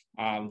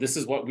 This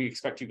is what we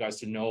expect you guys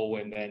to know.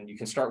 And then you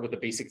can start with the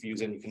basic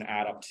views and you can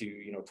add up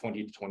to,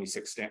 20 to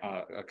 26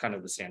 kind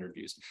of the standard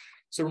views.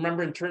 So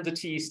remember, in terms of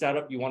TE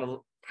setup, you want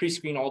to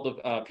pre-screen all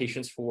the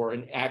patients for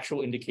an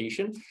actual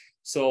indication.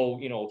 So,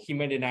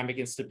 hemodynamic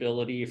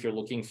instability, if you're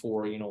looking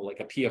for, like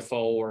a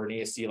PFO or an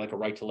ASD, like a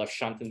right to left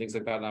shunt and things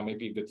like that, that might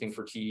be a good thing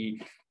for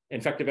TE.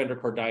 Infective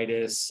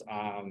endocarditis,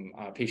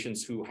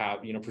 patients who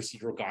have,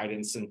 procedural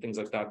guidance and things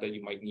like that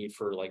you might need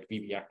for like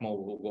VV ECMO.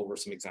 We'll go over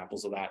some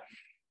examples of that.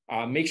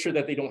 Make sure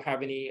that they don't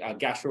have any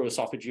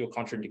gastroesophageal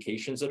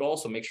contraindications at all.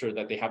 So make sure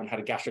that they haven't had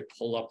a gastric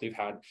pull-up, they've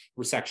had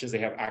resections, they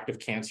have active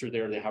cancer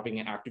there, they're having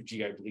an active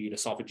GI bleed,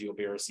 esophageal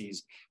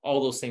varices,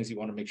 all those things you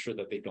want to make sure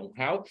that they don't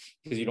have,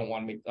 because you don't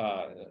want to make,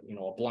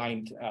 a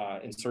blind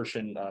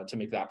insertion to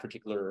make that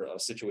particular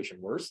situation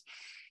worse.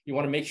 You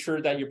want to make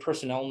sure that your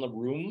personnel in the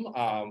room,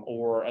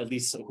 or at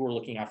least who are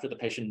looking after the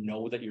patient,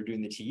 know that you're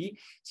doing the TE.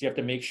 So you have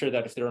to make sure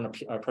that if they're on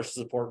a pressure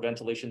support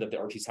ventilation, that the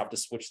RTs have to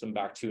switch them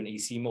back to an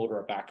AC mode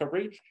or a backup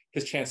rate,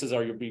 because chances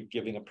are you'll be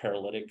giving a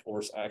paralytic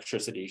or extra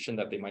sedation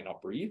that they might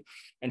not breathe,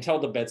 and tell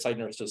the bedside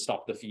nurse to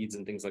stop the feeds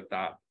and things like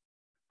that.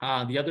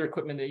 The other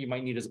equipment that you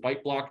might need is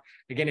bite block.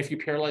 Again, if you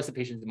paralyze the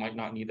patient, you might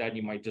not need that.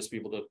 You might just be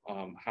able to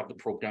have the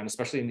probe down,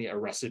 especially in the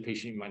arrested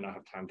patient. You might not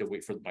have time to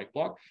wait for the bite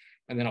block.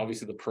 And then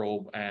obviously the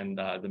probe and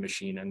the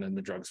machine, and then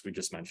the drugs we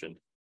just mentioned.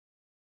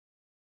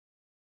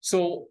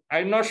 So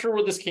I'm not sure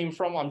where this came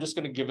from. I'm just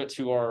going to give it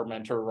to our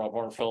mentor, Rob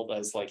Arnfeld,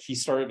 as like he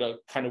started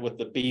kind of with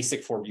the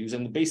basic 4 views.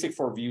 And the basic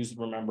 4 views,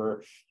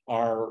 remember,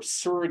 are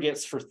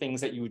surrogates for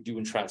things that you would do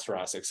in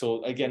transthoracic.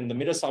 So again, the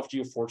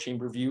mid-esophageal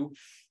 4-chamber view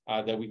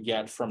that we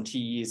get from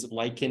TE is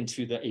likened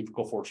to the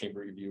apical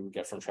 4-chamber view we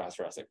get from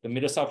transthoracic. The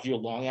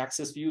mid-esophageal long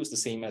axis view is the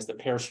same as the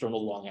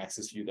peristernal long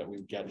axis view that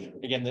we get.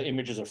 Again, the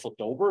images are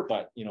flipped over,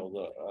 but you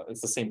know,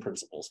 it's the same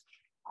principles.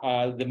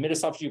 The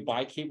mid-esophageal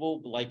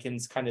bicable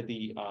likens kind of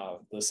the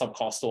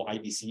subcostal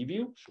IVC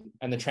view,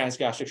 and the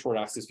transgastric short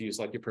axis view is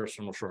like your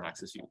peristernal short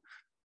axis view.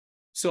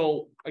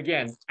 So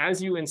again,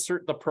 as you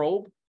insert the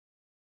probe,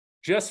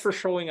 just for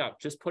showing up,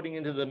 just putting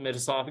into the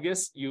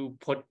mid-esophagus, you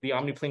put the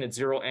omniplane at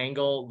 0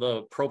 angle.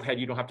 The probe head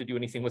you don't have to do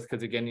anything with,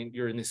 because again,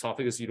 you're in the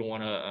esophagus, you don't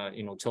want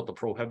to tilt the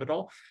probe head at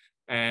all.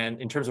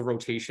 And in terms of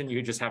rotation,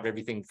 you just have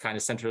everything kind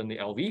of centered in the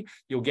LV.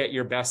 You'll get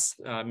your best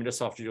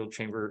mid-esophageal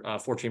chamber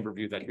 4-chamber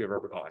view that you've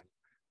ever gotten.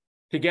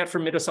 To get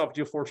from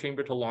mid-esophageal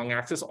 4-chamber to long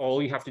axis,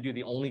 all you have to do,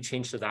 the only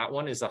change to that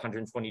one is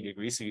 120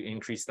 degrees. So you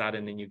increase that,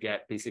 and then you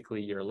get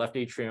basically your left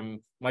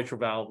atrium, mitral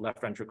valve, left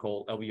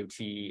ventricle,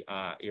 LVOT,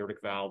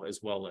 aortic valve,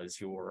 as well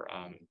as your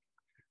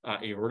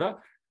aorta.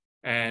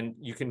 And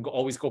you can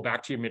always go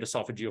back to your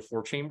mid-esophageal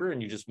 4-chamber, and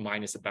you just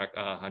minus it back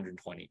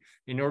 120.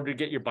 In order to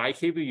get your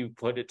bicable, you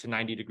put it to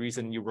 90 degrees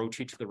and you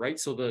rotate to the right.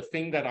 So the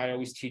thing that I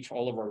always teach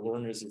all of our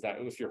learners is that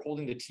if you're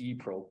holding the TE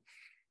probe,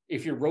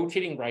 if you're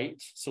rotating right,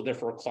 so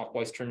therefore a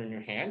clockwise turn in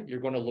your hand,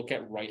 you're going to look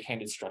at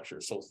right-handed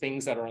structures. So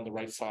things that are on the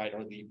right side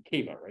are the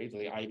cava, right?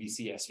 The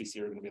IVC, SVC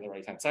are going to be on the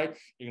right-hand side.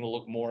 You're going to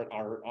look more at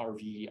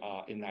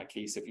RV in that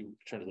case if you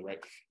turn to the right.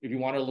 If you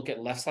want to look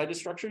at left-sided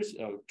structures,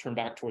 turn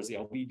back towards the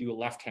LV, do a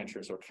left-hand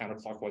turn, so a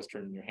counterclockwise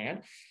turn in your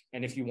hand.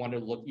 And if you want to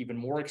look even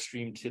more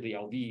extreme to the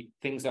LV,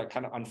 things that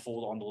kind of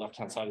unfold on the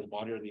left-hand side of the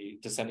body are the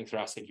descending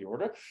thoracic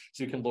aorta.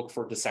 So you can look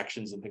for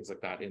dissections and things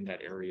like that in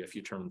that area if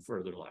you turn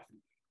further left.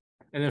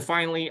 And then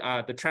finally,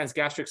 the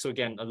transgastric. So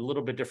again, a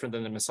little bit different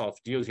than the mid-esophageal.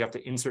 You have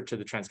to insert to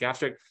the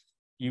transgastric.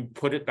 You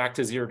put it back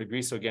to 0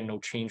 degrees. So again, no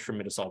change from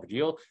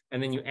mid-esophageal.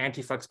 And then you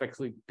antiflex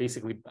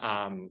basically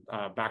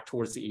back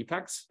towards the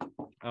apex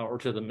or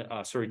to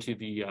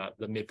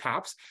the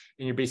mid-paps.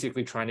 And you're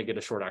basically trying to get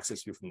a short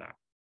axis view from that.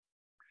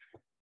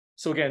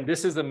 So again,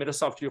 this is the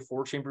mid-esophageal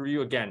 4-chamber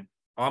view. Again,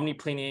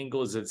 omniplane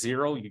angle is at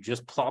 0. You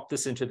just plop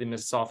this into the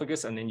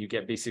esophagus, and then you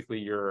get basically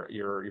your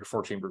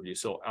 4-chamber view.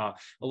 So a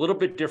little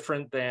bit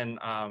different than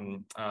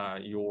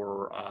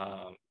your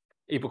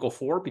apical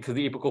 4, because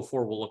the apical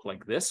 4 will look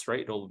like this, right?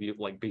 It'll be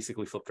like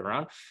basically flipped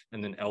around,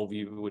 and then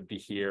LV would be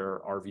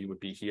here, RV would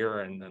be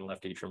here, and then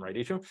left atrium, right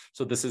atrium.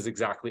 So this is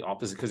exactly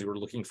opposite, because we're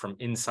looking from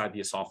inside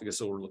the esophagus,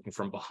 so we're looking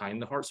from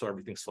behind the heart, so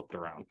everything's flipped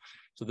around.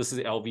 So this is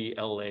LV,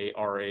 LA,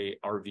 RA,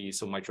 RV,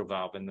 so mitral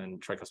valve, and then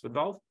tricuspid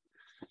valve.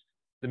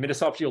 The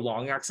mid-esophageal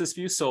long axis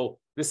view. So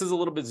this is a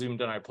little bit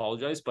zoomed in, I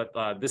apologize, but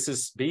this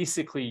is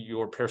basically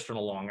your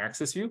peristernal long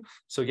axis view.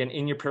 So again,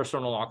 in your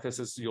peristernal long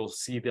axis, you'll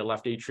see the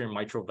left atrium,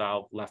 mitral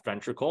valve, left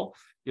ventricle.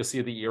 You'll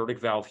see the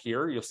aortic valve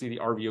here. You'll see the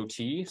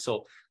RVOT.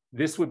 So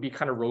this would be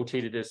kind of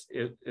rotated as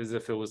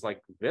if it was like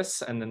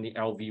this, and then the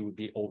LV would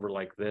be over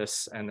like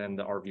this, and then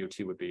the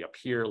RVOT would be up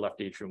here, left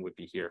atrium would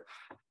be here.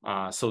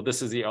 So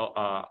this is the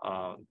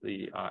LVOT,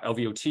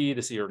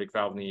 this is the aortic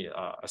valve, and the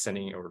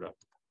ascending aorta.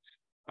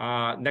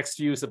 Next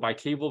view is the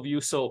bicable view.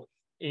 So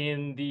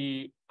in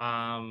the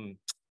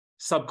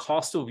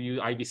subcostal view,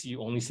 IVC,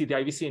 you only see the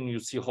IVC, and you'll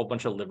see a whole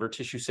bunch of liver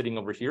tissue sitting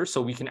over here.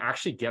 So we can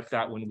actually get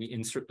that when we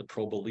insert the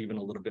probe even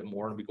a little bit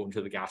more and we go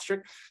into the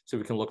gastric. So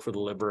we can look for the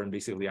liver and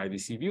basically the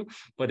IVC view.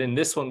 But in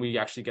this one, we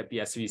actually get the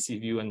SVC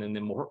view. And then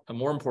the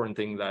more important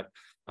thing that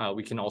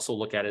we can also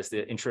look at is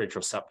the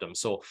intra-atrial septum.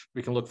 So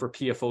we can look for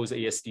PFOs,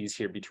 ASDs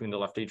here between the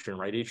left atrium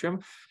and right atrium.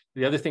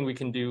 The other thing we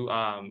can do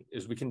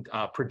is we can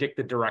predict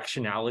the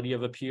directionality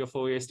of a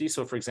PFO ASD.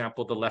 So for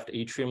example, the left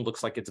atrium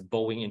looks like it's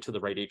bowing into the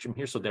right atrium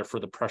here. So therefore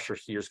the pressure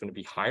here is going to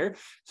be higher.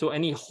 So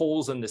any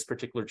holes in this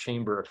particular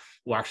chamber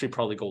will actually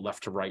probably go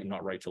left to right,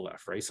 not right to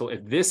left, right? So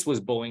if this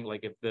was bowing,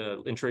 like if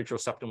the intra-atrial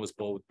septum was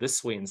bowed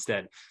this way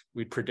instead,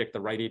 we'd predict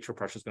the right atrial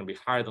pressure is going to be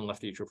higher than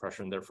left atrial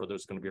pressure, and therefore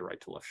there's going to be a right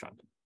to left shunt.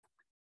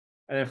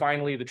 And then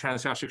finally, the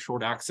transgastric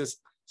short axis.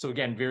 So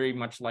again, very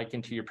much like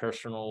into your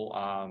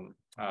peristernal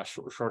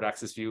short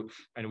axis view,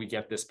 and we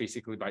get this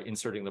basically by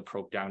inserting the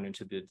probe down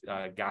into the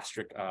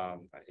gastric,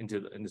 into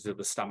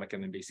the stomach,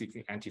 and then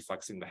basically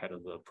anti-flexing the head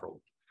of the probe.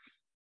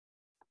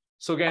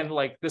 So again,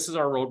 like this is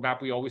our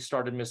roadmap. We always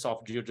started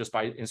mid-esophageal just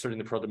by inserting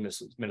the probe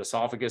to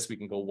mid-esophagus. We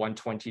can go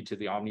 120 to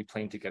the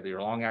omniplane to get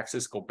your long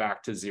axis, go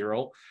back to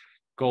 0,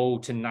 go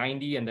to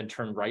 90 and then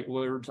turn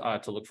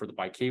rightward to look for the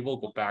bicable,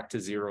 go back to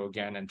 0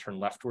 again and turn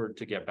leftward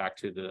to get back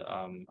to the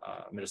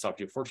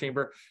mid-esophageal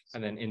forechamber,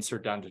 and then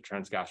insert down to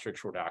transgastric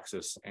short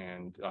axis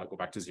and go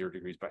back to 0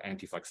 degrees, but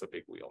antiflex the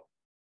big wheel.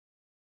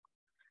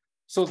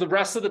 So the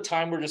rest of the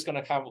time, we're just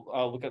going to have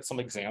look at some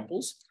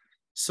examples.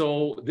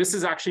 So this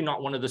is actually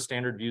not one of the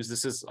standard views.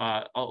 This is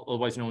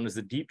otherwise known as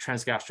the deep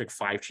transgastric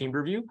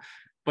 5-chamber view.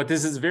 But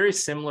this is very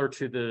similar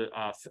to the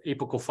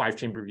apical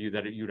 5-chamber view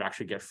that you'd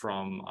actually get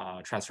from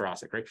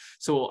transthoracic, right?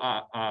 So,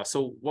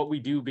 so what we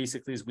do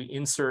basically is we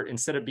insert,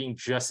 instead of being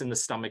just in the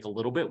stomach a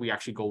little bit, we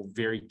actually go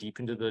very deep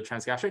into the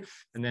transgastric.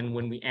 And then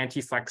when we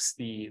antiflex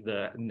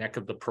the neck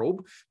of the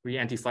probe, we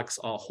antiflex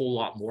a whole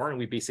lot more. And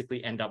we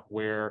basically end up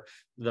where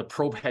the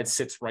probe head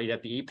sits right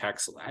at the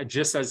apex,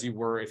 just as you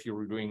were if you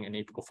were doing an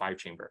apical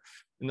 5-chamber.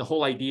 And the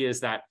whole idea is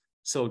that,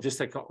 so just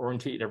to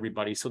orientate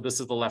everybody, so this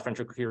is the left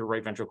ventricle here,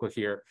 right ventricle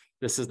here.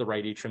 This is the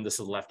right atrium, this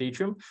is the left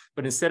atrium.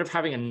 But instead of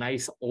having a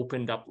nice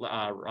opened up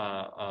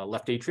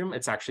left atrium,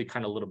 it's actually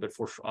kind of a little bit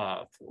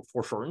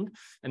foreshortened.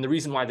 And the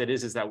reason why that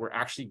is that we're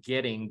actually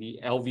getting the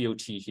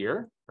LVOT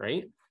here,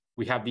 right?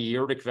 We have the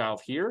aortic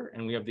valve here,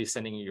 and we have the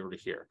ascending aorta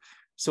here.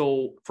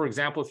 So, for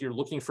example, if you're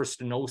looking for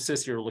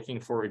stenosis, you're looking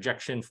for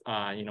ejection,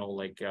 you know,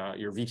 like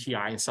your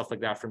VTI and stuff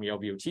like that from your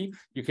LVOT,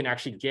 you can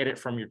actually get it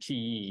from your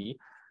TEE.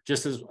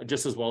 Just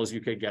as well as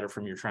you could get it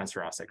from your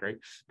transthoracic, right?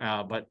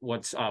 But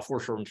what's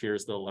foreshortened here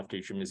is the left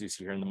atrium, as you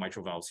see here, and the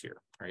mitral valves here,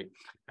 right?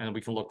 And we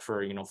can look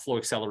for, you know, flow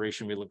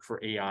acceleration. We look for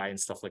AI and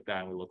stuff like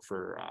that, and we look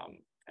for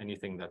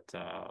anything that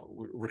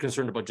we're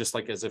concerned about, just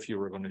like as if you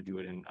were going to do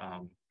it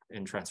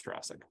in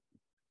transthoracic.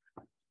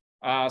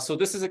 So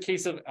this is a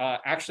case of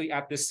actually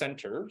at this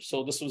center.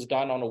 So this was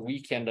done on a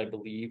weekend, I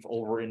believe,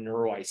 over in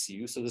neuro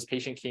ICU. So this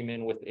patient came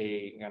in with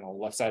a, you know,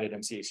 left-sided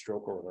MCA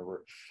stroke or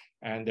whatever.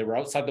 And they were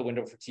outside the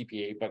window for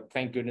TPA, but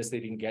thank goodness they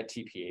didn't get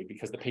TPA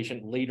because the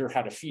patient later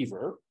had a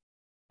fever.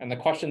 And the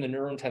question the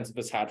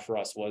neurointensivist had for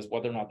us was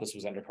whether or not this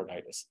was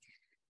endocarditis.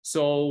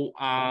 So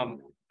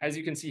as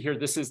you can see here,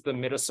 this is the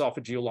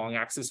mid-esophageal long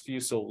axis view.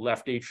 So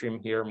left atrium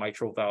here,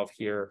 mitral valve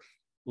here,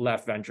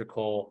 left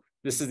ventricle.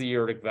 This is the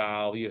aortic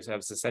valve. You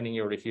have ascending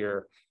aorta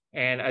here.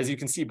 And as you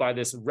can see by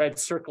this red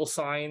circle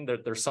sign,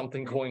 that there's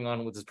something going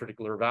on with this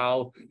particular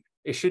valve.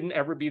 It shouldn't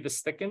ever be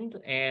this thickened.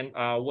 And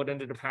what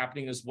ended up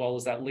happening as well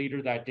is that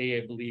later that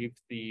day, I believe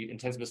the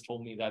intensivist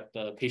told me that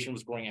the patient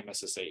was growing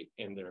MSSA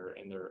on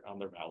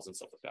their valves and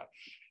stuff like that.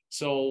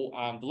 So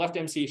the left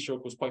MCA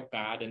stroke was quite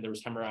bad, and there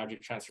was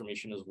hemorrhagic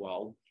transformation as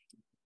well.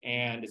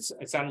 And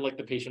it sounded like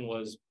the patient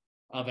was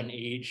of an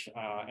age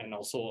and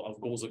also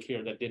of goals of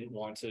care that didn't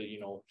want to, you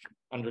know,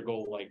 undergo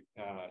like,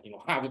 you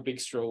know, have a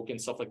big stroke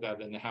and stuff like that.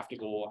 Then they have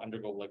to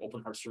undergo like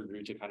open heart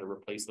surgery to kind of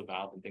replace the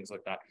valve and things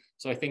like that.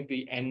 So I think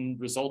the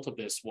end result of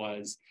this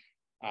was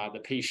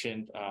the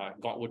patient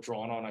got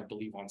withdrawn on, I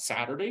believe, on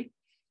Saturday.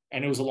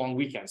 And it was a long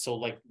weekend. So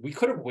like we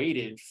could have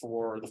waited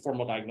for the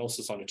formal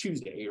diagnosis on a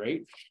Tuesday,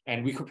 right?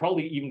 And we could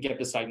probably even get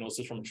this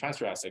diagnosis from a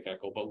transthoracic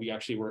echo, but we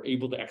actually were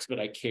able to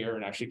expedite care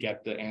and actually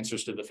get the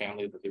answers to the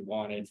family that they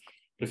wanted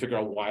to figure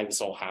out why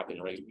this all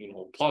happened, right? You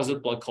know,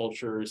 positive blood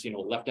cultures, you know,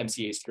 left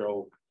MCA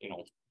stroke, you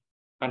know,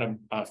 kind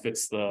of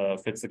fits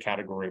the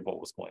category of what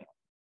was going on.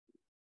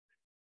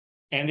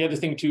 And the other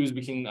thing too is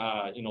we can,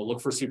 you know,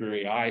 look for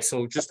severe AI.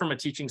 So just from a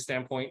teaching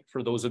standpoint,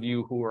 for those of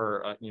you who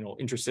are, you know,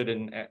 interested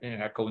in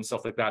echo and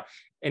stuff like that,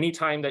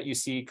 anytime that you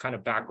see kind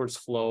of backwards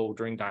flow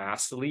during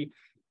diastole,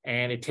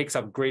 and it takes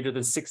up greater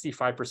than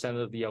 65%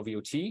 of the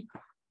LVOT,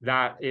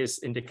 that is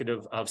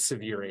indicative of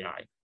severe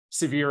AI.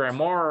 Severe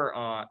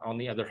MR, on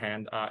the other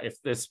hand, if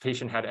this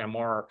patient had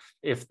MR,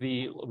 if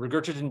the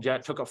regurgitant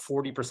jet took up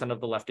 40% of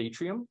the left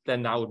atrium,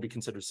 then that would be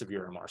considered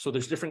severe MR. So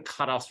there's different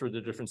cutoffs for the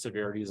different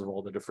severities of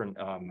all the different,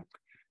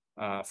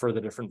 for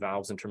the different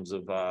valves in terms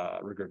of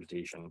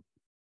regurgitation.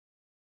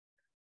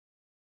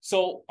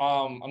 So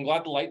I'm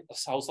glad the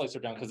house lights are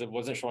down because it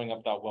wasn't showing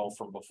up that well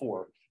from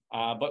before.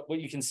 But what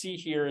you can see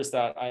here is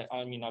that,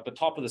 I mean, at the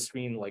top of the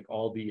screen, like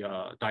all the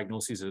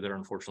diagnoses are there,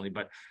 unfortunately.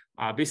 But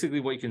basically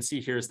what you can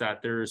see here is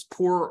that there's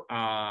poor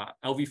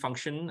LV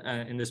function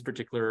in this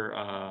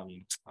particular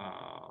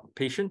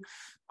patient.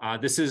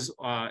 This is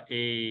a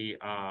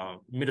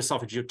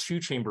mid-esophageal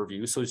 2-chamber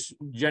view. So it's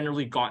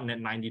generally gotten at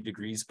 90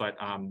 degrees, but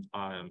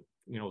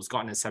you know, it's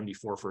gotten at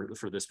 74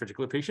 for this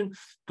particular patient.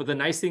 But the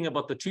nice thing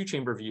about the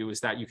 2-chamber view is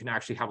that you can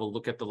actually have a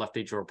look at the left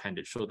atrial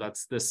appendage. So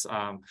that's this,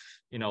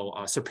 you know,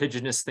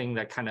 serpiginous thing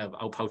that kind of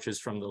outpouches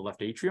from the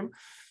left atrium.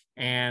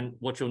 And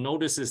what you'll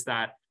notice is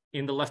that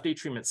in the left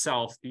atrium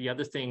itself, the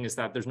other thing is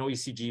that there's no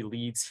ECG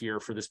leads here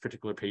for this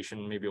particular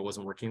patient. Maybe it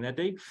wasn't working that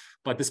day,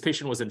 but this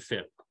patient was in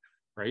fib.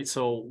 right?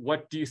 So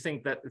what do you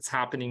think that it's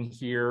happening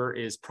here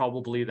is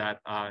probably that,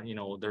 you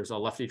know, there's a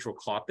left atrial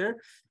clot there.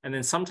 And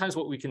then sometimes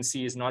what we can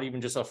see is not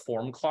even just a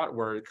formed clot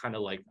where it kind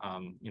of like,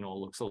 you know,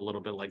 looks a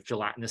little bit like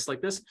gelatinous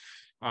like this.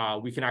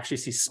 We can actually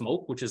see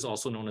smoke, which is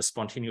also known as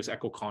spontaneous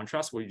echo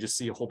contrast, where you just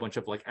see a whole bunch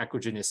of like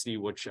echogenicity,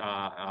 which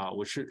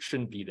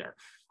shouldn't be there.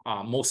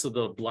 Most of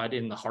the blood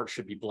in the heart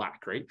should be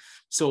black, right?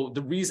 So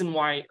the reason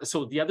why,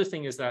 so the other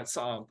thing is that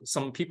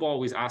some people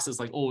always ask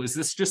is like, oh, is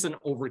this just an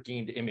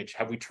overgained image?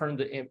 Have we turned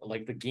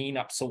the gain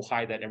up so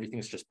high that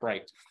everything's just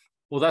bright?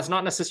 Well, that's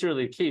not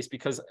necessarily the case,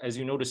 because as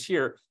you notice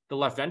here, the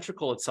left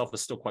ventricle itself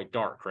is still quite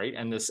dark, right?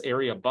 And this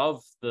area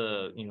above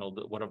the, you know,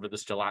 whatever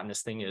this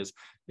gelatinous thing is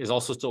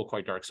also still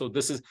quite dark. So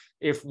this is,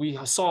 if we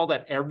saw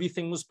that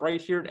everything was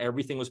bright here,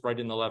 everything was bright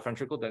in the left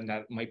ventricle, then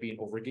that might be an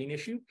overgain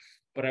issue.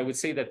 But I would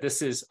say that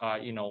this is,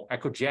 you know,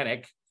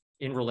 echogenic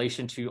in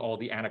relation to all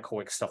the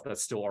anechoic stuff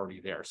that's still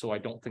already there. So I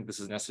don't think this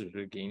is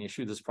necessarily a gain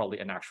issue. This is probably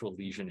an actual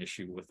lesion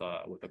issue with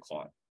a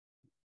clot.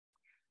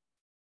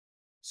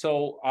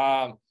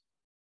 So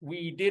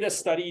we did a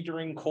study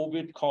during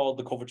COVID called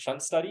the COVID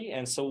shunt study.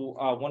 And so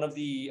one of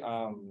the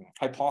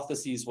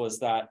hypotheses was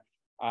that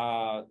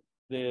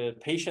the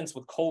patients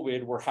with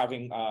COVID were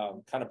having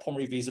kind of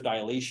pulmonary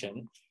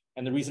vasodilation.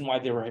 And the reason why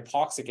they were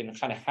hypoxic and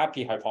kind of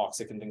happy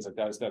hypoxic and things like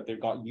that is that they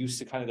got used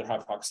to kind of their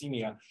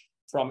hypoxemia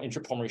from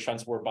intrapulmonary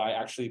shunts, whereby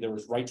actually there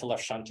was right to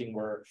left shunting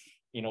where,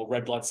 you know,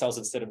 red blood cells,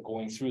 instead of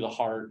going through the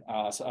heart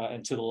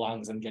into the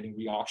lungs and getting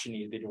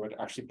reoxygenated, they would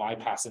actually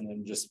bypass and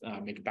then just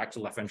make it back to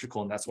the left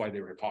ventricle. And that's why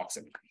they were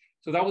hypoxic.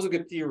 So that was a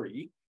good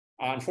theory.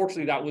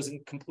 Unfortunately, that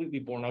wasn't completely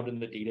borne out in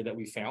the data that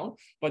we found,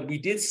 but we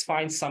did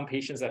find some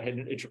patients that had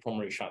an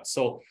intrapulmonary shunt.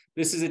 So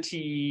this is a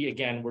TE.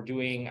 Again, we're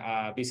doing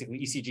basically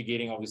ECG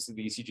gating. Obviously,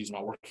 the ECG is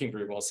not working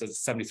very well. It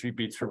says 73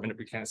 beats per minute.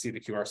 We can't see the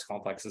QRS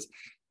complexes.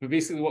 But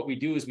basically what we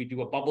do is we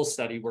do a bubble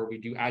study where we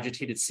do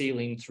agitated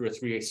saline through a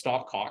 3A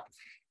stopcock.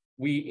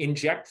 We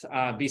inject,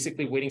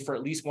 basically waiting for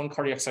at least one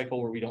cardiac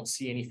cycle where we don't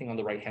see anything on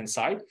the right-hand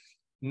side.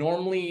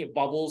 Normally,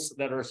 bubbles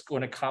that are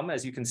going to come,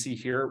 as you can see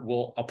here,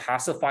 will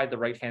opacify the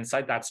right-hand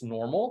side. That's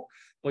normal,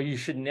 but you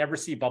should never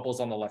see bubbles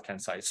on the left-hand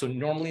side. So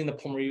normally in the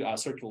pulmonary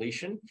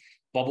circulation,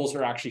 bubbles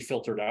are actually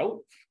filtered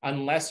out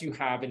unless you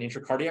have an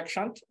intracardiac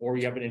shunt or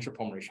you have an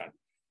intrapulmonary shunt.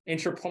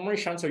 Intrapulmonary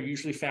shunts are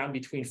usually found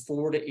between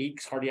 4 to 8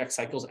 cardiac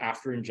cycles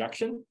after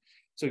injection.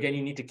 So again,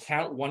 you need to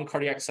count one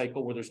cardiac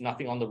cycle where there's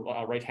nothing on the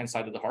right-hand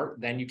side of the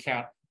heart. Then you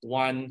count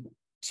 1,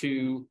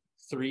 2,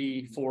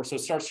 3, 4. So it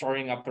starts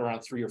starting up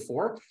around 3 or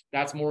 4.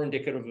 That's more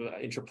indicative of an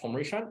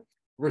intrapulmonary shunt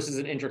versus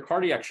an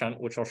intracardiac shunt,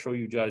 which I'll show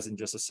you guys in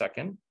just a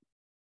second.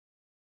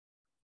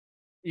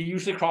 It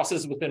usually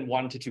crosses within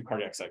 1 to 2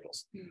 cardiac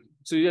cycles.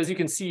 So as you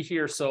can see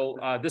here, so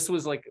this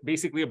was like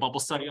basically a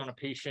bubble study on a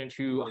patient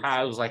who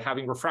was like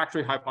having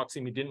refractory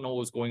hypoxemia, didn't know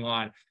what was going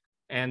on.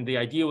 And the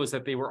idea was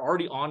that they were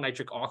already on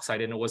nitric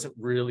oxide and it wasn't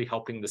really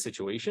helping the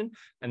situation.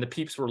 And the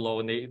PEEPs were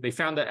low. And they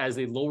found that as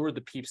they lowered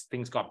the PEEPs,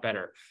 things got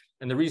better.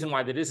 And the reason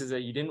why that is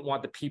that you didn't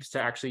want the PEEPs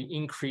to actually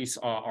increase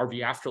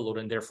RV afterload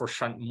and therefore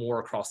shunt more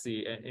across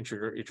the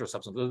atrial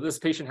substance. So this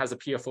patient has a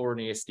PFO or an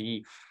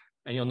ASD.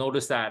 And you'll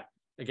notice that,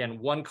 again,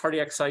 1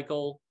 cardiac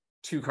cycle,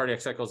 2 cardiac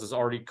cycles is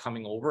already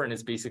coming over and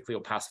is basically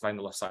opacifying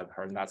the left side of the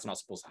heart. And that's not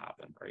supposed to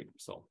happen, right?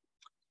 So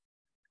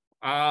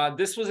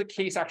this was a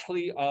case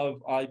actually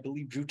of, I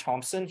believe, Drew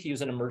Thompson. He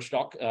was an emerge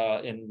doc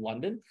in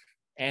London.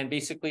 And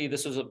basically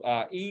this was a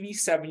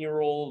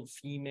 87-year-old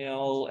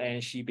female,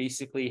 and she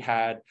basically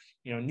had,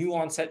 you know, new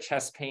onset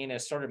chest pain. It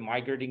started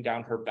migrating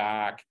down her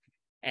back,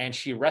 and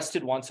she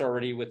arrested once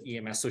already with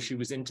EMS. So she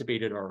was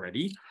intubated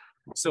already.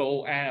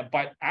 So,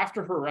 but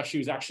after her arrest, she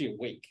was actually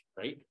awake,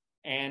 right?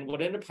 And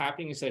what ended up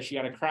happening is that she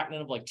had a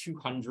creatinine of like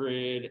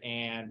 200,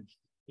 and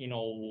you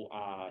know,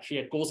 she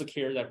had goals of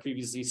care that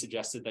previously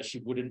suggested that she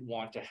wouldn't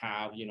want to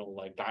have, you know,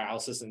 like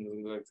dialysis and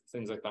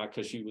things like that,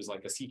 because she was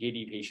like a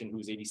CKD patient who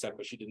was 87,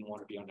 but she didn't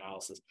want to be on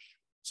dialysis.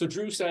 So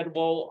Drew said,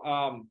 well,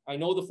 I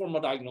know the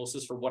formal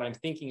diagnosis for what I'm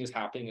thinking is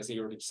happening as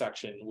aortic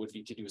dissection would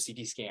be to do a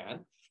CT scan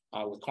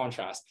with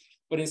contrast.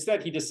 But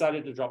instead, he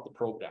decided to drop the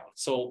probe down.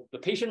 So the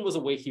patient was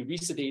awake, he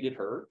resedated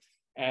her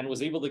and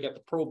was able to get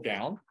the probe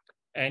down.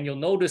 And you'll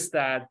notice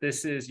that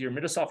this is your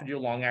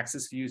mid-esophageal long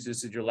axis fuse.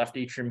 This is your left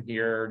atrium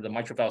here. The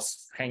mitral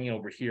valve's hanging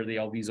over here. The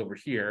LV's over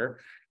here.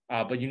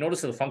 But you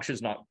notice that the function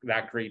is not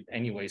that great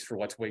anyways for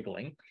what's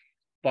wiggling.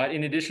 But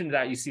in addition to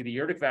that, you see the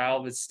aortic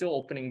valve is still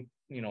opening,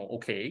 you know,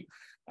 okay.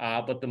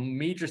 But the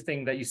major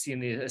thing that you see in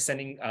the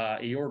ascending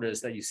aorta is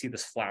that you see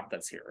this flap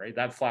that's here, right?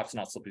 That flap's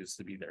not supposed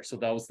to be there. So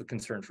that was the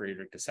concern for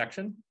aortic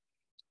dissection.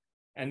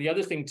 And the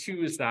other thing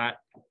too is that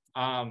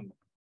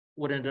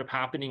what ended up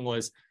happening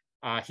was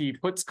he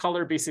puts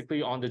color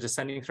basically on the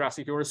descending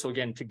thoracic aorta. So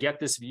again, to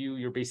get this view,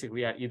 you're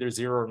basically at either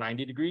 0 or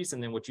 90 degrees.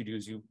 And then what you do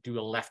is you do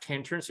a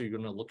left-hand turn. So you're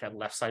going to look at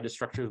left-sided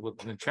structures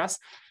within the chest.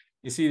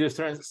 You see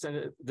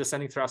the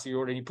descending thoracic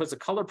aorta, and he puts a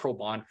color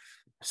probe on.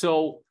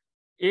 So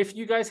if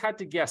you guys had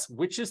to guess,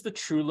 which is the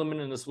true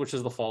lumen and which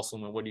is the false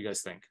lumen, what do you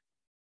guys think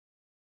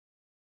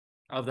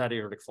of that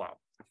aortic flap?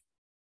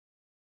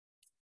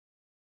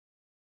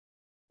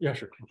 Yeah,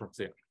 sure.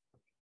 See it.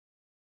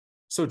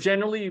 So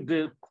generally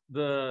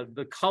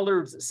the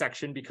colored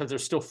section, because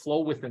there's still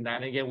flow within that.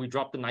 And again, we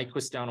dropped the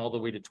Nyquist down all the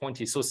way to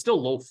 20. So it's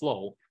still low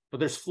flow,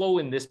 but there's flow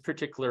in this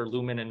particular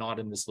lumen and not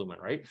in this lumen,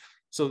 right?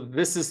 So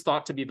this is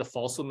thought to be the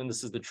false lumen.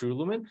 This is the true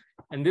lumen.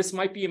 And this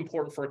might be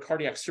important for a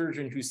cardiac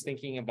surgeon who's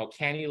thinking about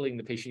cannulating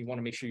the patient. You want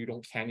to make sure you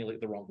don't cannulate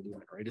the wrong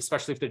lumen, right?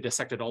 Especially if they're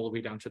dissected all the way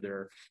down to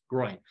their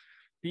groin.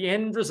 The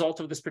end result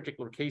of this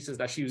particular case is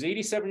that she was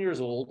 87 years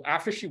old.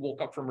 After she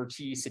woke up from her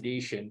TE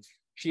sedation,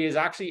 she is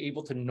actually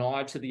able to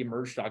nod to the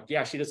emerge doc.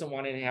 Yeah, she doesn't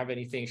want to have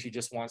anything. She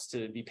just wants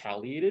to be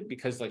palliated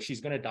because like she's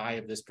going to die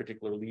of this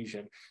particular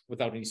lesion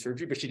without any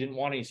surgery, but she didn't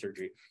want any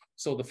surgery.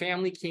 So the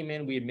family came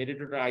in, we admitted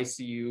her to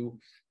ICU.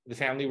 The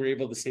family were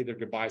able to say their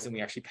goodbyes and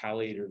we actually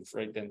palliated her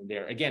right then and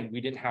there. Again,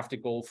 we didn't have to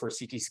go for a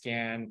CT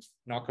scan,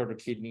 knock out her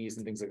kidneys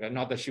and things like that.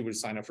 Not that she would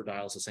sign up for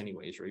dialysis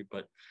anyways, right?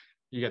 But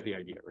you get the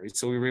idea, right?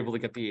 So we were able to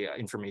get the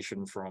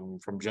information from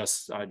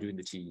just doing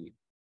the TE.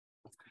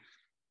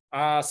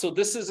 So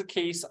this is a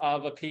case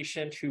of a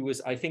patient who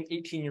was, I think,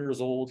 18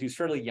 years old. He was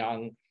fairly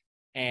young,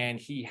 and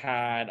he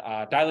had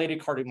dilated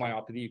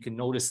cardiomyopathy. You can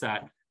notice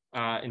that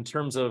in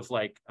terms of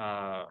like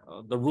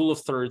the rule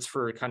of thirds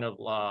for kind of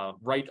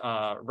right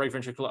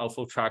ventricular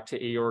outflow tract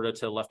to aorta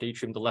to left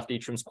atrium. The left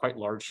atrium is quite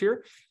large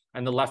here,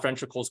 and the left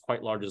ventricle is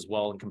quite large as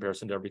well in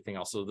comparison to everything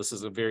else. So this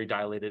is a very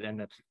dilated,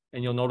 and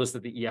you'll notice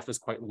that the EF is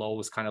quite low.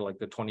 It's kind of like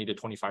the 20 to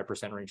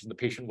 25% range. And the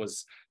patient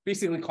was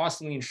basically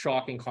constantly in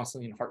shock and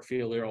constantly in heart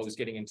failure, always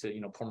getting into,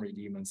 pulmonary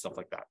edema and stuff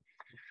like that.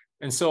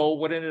 And so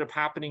what ended up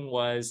happening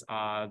was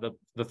the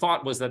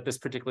thought was that this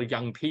particular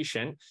young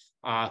patient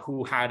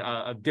who had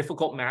a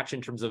difficult match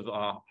in terms of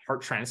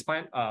heart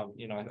transplant,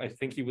 I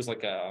think he was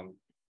like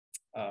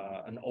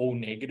an O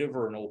negative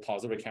or an O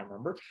positive, I can't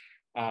remember,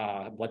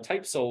 blood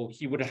type. So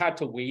he would have had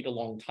to wait a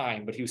long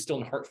time, but he was still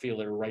in heart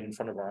failure right in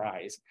front of our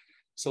eyes.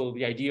 So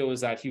the idea was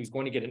that he was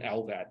going to get an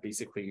LVAD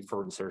basically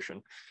for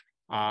insertion.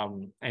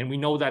 And we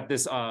know that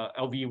this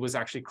LV was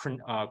actually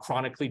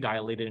chronically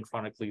dilated and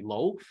chronically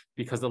low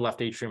because the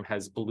left atrium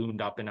has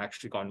ballooned up and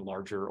actually gotten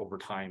larger over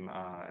time.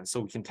 And so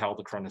we can tell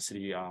the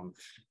chronicity.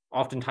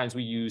 Oftentimes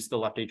we use the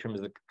left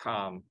atrium as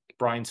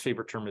Brian's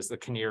favorite term is the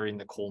canary in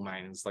the coal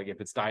mine. It's like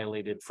if it's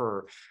dilated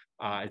for,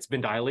 it's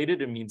been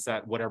dilated, it means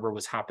that whatever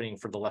was happening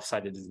for the left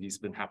side of the disease has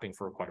been happening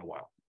for quite a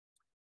while.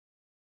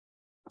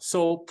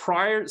 So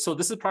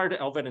this is prior to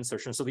LVAD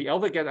insertion. So the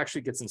LVAD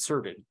actually gets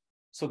inserted.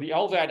 So the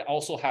LVAD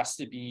also has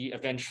to be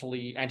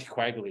eventually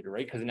anticoagulated,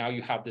 right? Because now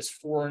you have this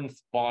foreign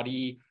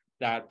body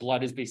that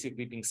blood is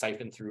basically being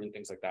siphoned through and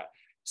things like that.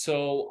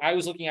 So I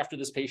was looking after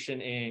this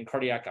patient in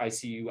cardiac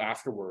ICU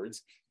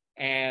afterwards.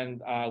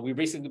 And we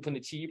basically put the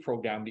TE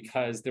probe down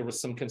because there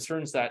was some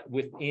concerns that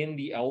within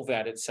the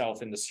LVAD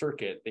itself in the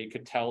circuit, they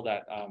could tell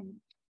that,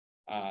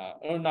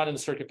 or not in the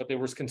circuit, but there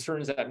was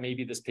concerns that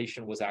maybe this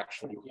patient was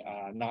actually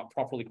not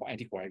properly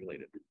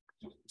anticoagulated.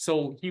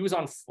 So he was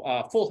on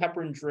full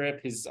heparin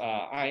drip. His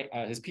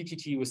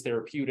PTT was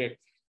therapeutic.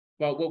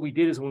 But what we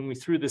did is when we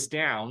threw this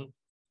down,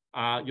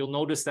 you'll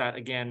notice that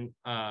again,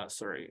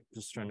 sorry,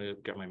 just trying to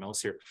get my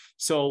mouse here.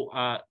 So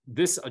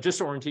this, just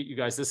to orientate you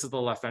guys, this is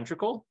the left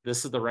ventricle.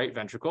 This is the right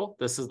ventricle.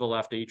 This is the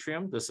left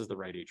atrium. This is the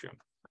right atrium.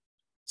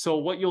 So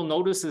what you'll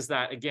notice is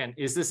that, again,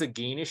 is this a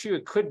gain issue?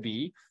 It could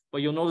be,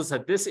 but you'll notice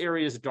that this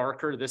area is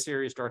darker. This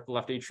area is dark. The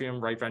left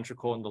atrium, right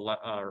ventricle, and the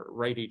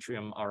right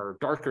atrium are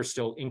darker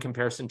still in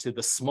comparison to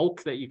the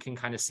smoke that you can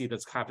kind of see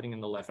that's happening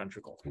in the left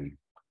ventricle.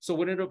 So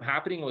what ended up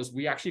happening was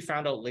we actually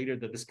found out later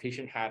that this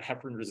patient had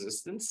heparin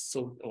resistance.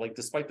 So like,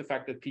 despite the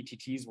fact that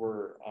PTTs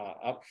were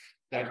up,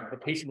 that the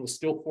patient was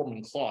still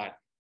forming clot.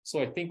 So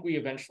I think we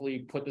eventually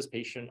put this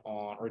patient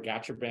on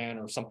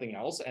ergatroban or something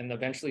else. And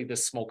eventually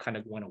this smoke kind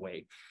of went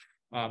away.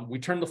 We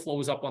turned the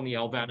flows up on the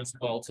LVAD as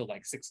well to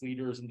like 6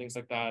 liters and things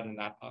like that. And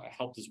that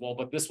helped as well.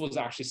 But this was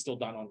actually still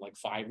done on like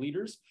 5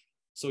 liters.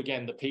 So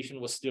again, the patient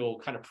was still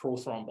kind of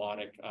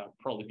prothrombotic,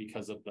 probably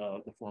because of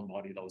the foreign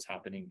body that was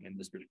happening in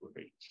this particular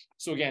patient.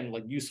 So again,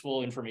 like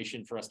useful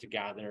information for us to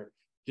gather,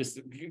 just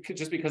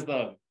because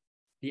the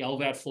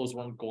LVAD flows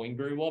weren't going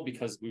very well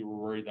because we were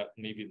worried that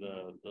maybe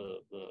the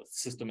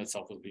system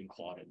itself was being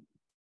clotted.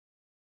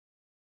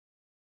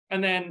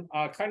 And then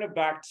kind of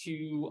back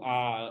to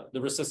the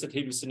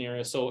resuscitative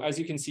scenario. So as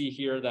you can see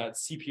here, that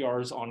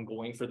CPR is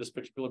ongoing for this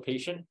particular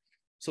patient.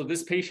 So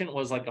this patient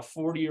was like a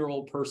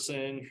 40-year-old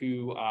person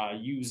who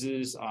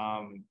uses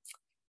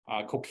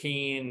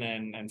cocaine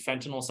and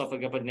fentanyl, stuff like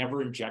that, but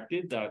never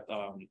injected that,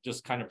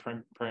 just kind of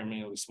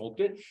primarily smoked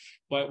it,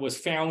 but was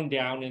found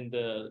down in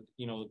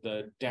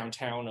the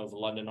downtown of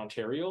London,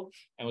 Ontario,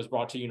 and was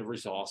brought to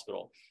University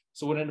Hospital.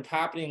 So what ended up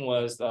happening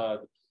was the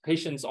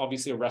patient's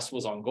obviously arrest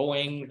was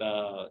ongoing.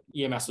 The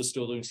EMS was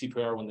still doing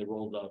CPR when they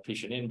rolled the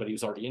patient in, but he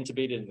was already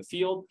intubated in the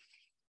field.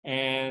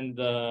 And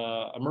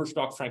the emerge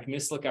doc, Frank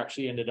Mislik,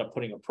 actually ended up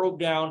putting a probe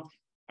down.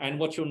 And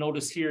what you'll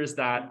notice here is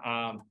that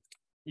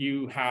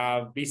you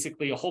have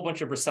basically a whole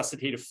bunch of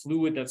resuscitative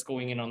fluid that's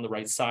going in on the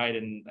right side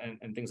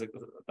and things like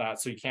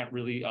that. So you can't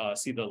really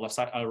see the left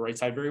side, right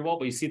side very well,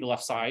 but you see the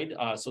left side.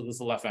 So this is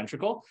the left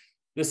ventricle.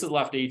 This is the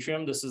left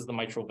atrium. This is the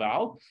mitral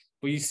valve.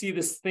 But you see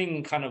this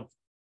thing kind of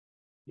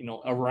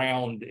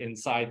around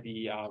inside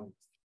the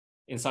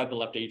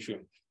left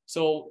atrium.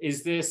 So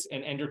is this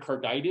an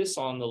endocarditis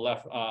on the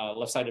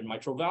left-sided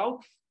mitral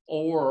valve?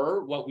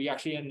 Or what we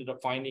actually ended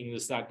up finding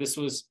is that this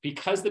was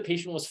because the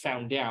patient was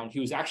found down, he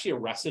was actually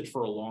arrested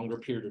for a longer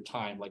period of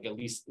time, like at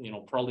least,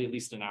 probably at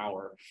least an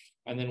hour.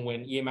 And then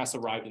when EMS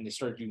arrived and they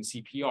started doing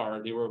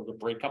CPR, they were able to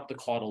break up the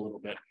clot a little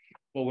bit.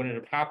 But what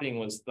ended up happening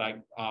was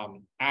like,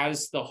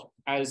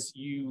 as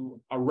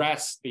you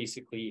arrest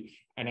basically,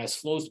 and as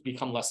flows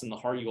become less in the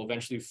heart, you'll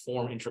eventually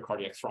form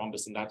intracardiac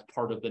thrombus. And that's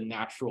part of the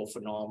natural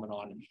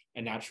phenomenon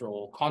and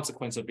natural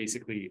consequence of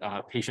basically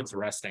patients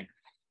arresting.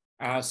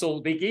 So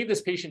they gave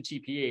this patient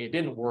TPA. It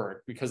didn't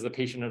work because the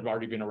patient had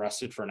already been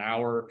arrested for an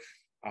hour,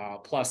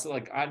 plus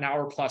like an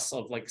hour plus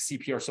of like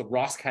CPR. So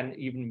ROSC hadn't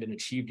even been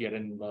achieved yet,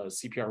 and the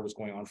CPR was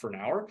going on for an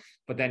hour.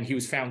 But then he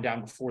was found down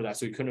before that,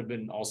 so he couldn't have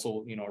been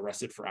also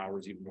arrested for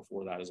hours even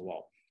before that as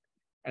well.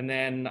 And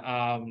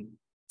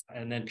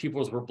then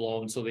pupils were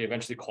blown, so they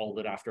eventually called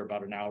it after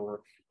about an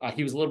hour.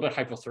 He was a little bit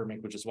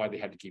hypothermic, which is why they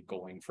had to keep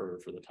going for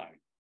the time.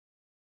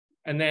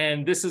 And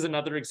then this is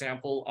another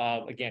example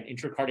of, again,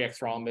 intracardiac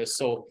thrombus.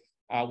 So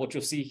what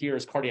you'll see here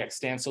is cardiac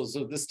stance. So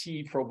this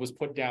TE probe was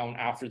put down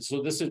after.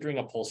 So this is during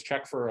a pulse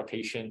check for a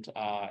patient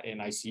in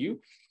ICU.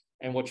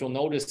 And what you'll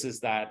notice is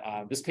that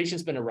this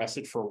patient's been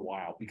arrested for a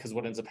while, because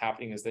what ends up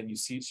happening is then you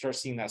start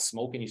seeing that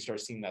smoke, and you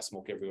start seeing that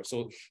smoke everywhere.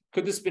 So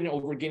could this have been an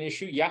overgain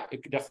issue? Yeah,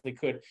 it definitely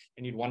could.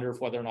 And you'd wonder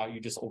if whether or not you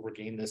just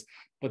overgain this.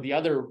 But the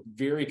other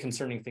very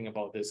concerning thing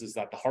about this is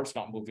that the heart's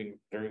not moving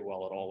very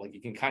well at all. Like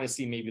you can kind of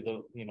see maybe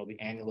the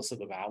annulus of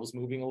the valves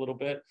moving a little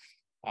bit.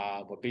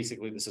 But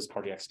basically this is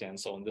cardiac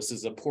stanso, and this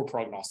is a poor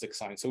prognostic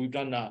sign. So we've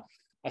done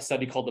a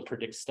study called the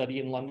PREDICT study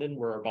in London,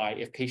 whereby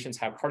if patients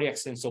have cardiac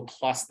stanso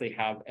plus they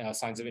have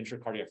signs of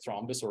intracardiac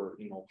thrombus or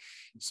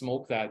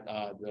smoke, that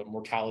the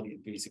mortality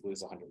basically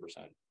is 100%.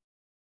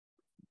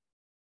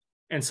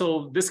 And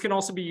so this can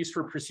also be used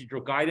for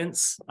procedural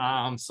guidance.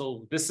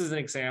 So this is an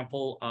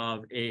example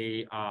of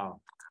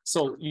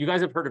so you guys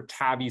have heard of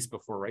TAVIs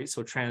before, right?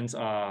 So trans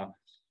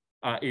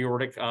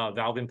aortic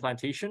valve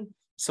implantation.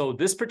 So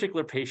this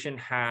particular patient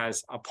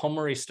has a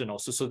pulmonary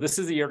stenosis. So this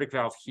is the aortic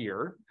valve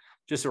here.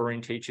 Just to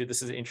orientate you,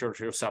 this is the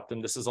intra-aortic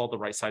septum. This is all the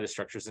right-sided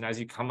structures. And as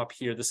you come up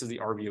here, this is the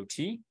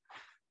RVOT.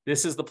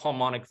 This is the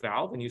pulmonic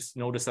valve. And you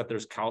notice that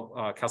there's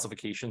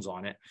calcifications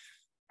on it.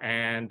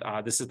 And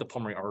this is the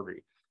pulmonary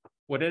artery.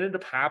 What ended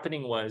up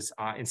happening was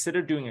instead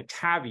of doing a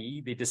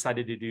TAVI, they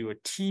decided to do a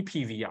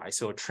TPVI,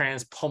 so a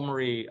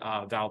transpulmonary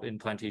valve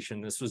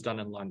implantation. This was done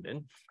in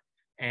London.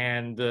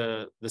 And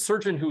the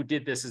surgeon who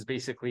did this is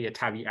basically a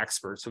TAVI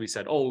expert. So he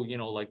said, oh,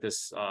 like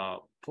this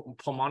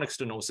pulmonic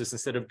stenosis,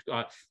 instead of,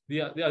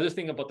 the other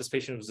thing about this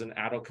patient was an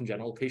adult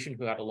congenital patient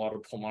who had a lot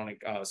of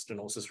pulmonic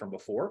stenosis from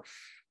before.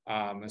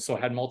 And so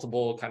had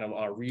multiple kind of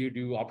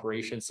redo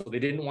operations. So they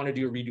didn't want to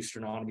do a redo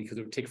sternotomy because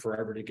it would take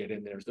forever to get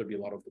in there. So there'd be a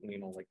lot of,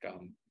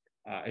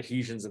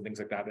 adhesions and things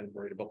like that, and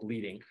worried about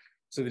bleeding.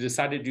 So they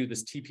decided to do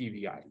this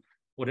TPVI.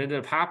 What ended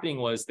up happening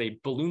was they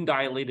balloon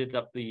dilated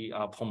up the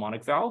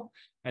pulmonic valve,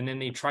 and then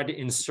they tried to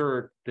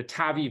insert the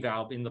TAVI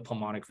valve in the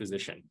pulmonic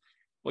position.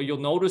 Well, you'll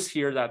notice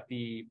here that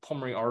the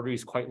pulmonary artery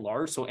is quite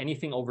large. So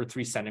anything over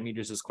 3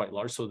 centimeters is quite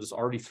large. So there's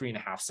already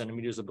 3.5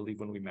 centimeters, I believe,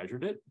 when we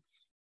measured it.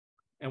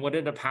 And what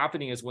ended up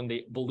happening is when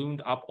they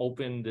ballooned up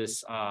open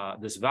this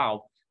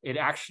valve, it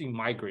actually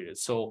migrated.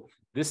 So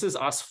this is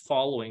us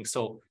following.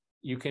 So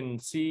you can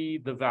see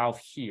the valve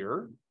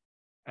here.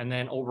 And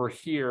then over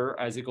here,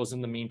 as it goes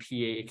in the main PA,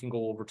 it can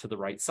go over to the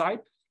right side.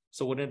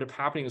 So what ended up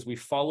happening is we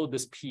followed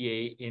this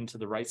PA into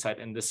the right side,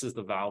 and this is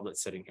the valve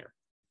that's sitting here.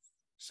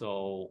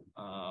 So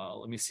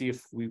let me see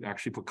if we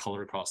actually put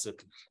color across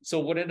it. So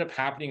what ended up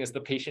happening is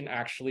the patient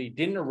actually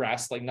didn't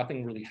arrest, like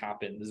nothing really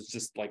happened. It's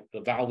just like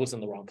the valve was in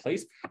the wrong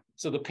place.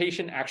 So the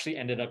patient actually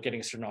ended up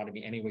getting a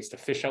sternotomy anyways to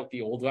fish out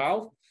the old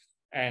valve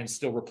and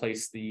still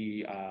replace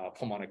the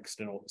pulmonic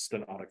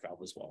stenotic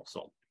valve as well.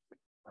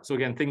 So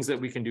again, things that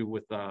we can do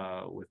with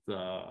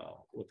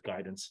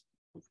guidance.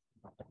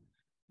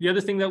 The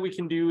other thing that we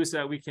can do is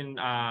that we can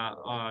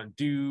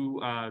do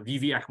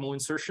VV ECMO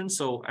insertion.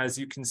 So as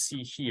you can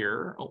see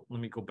here,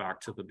 let me go back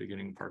to the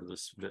beginning part of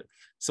this bit.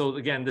 So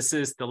again, this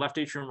is the left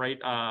atrium, right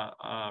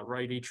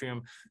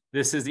atrium.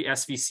 This is the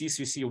SVC.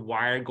 So you see a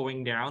wire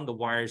going down. The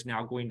wire is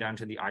now going down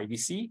to the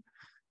IVC.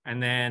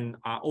 And then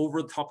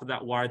over the top of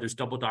that wire, there's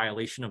double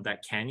dilation of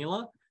that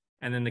cannula.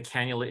 And then the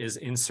cannula is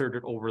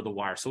inserted over the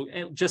wire. So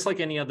just like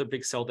any other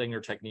big cell Dangler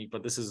technique,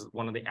 but this is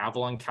one of the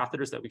Avalon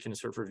catheters that we can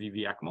insert for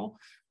VV ECMO.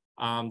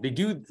 They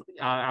do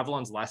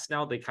Avalon's less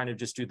now. They kind of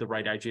just do the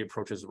right IJ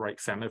approach as the right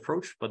FEM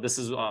approach, but this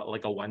is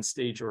like a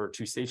 1-stage or a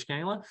 2-stage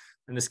cannula.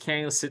 And this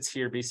cannula sits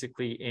here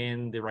basically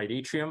in the right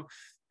atrium.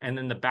 And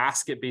then the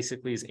basket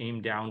basically is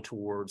aimed down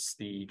towards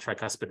the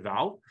tricuspid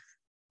valve.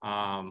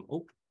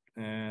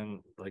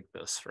 And like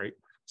this, right?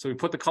 So we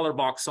put the color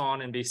box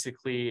on, and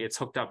basically it's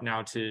hooked up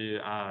now to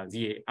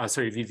VV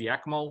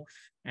ECMO.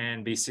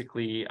 And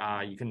basically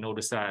you can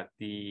notice that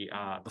the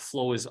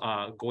flow is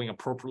going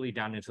appropriately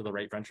down into the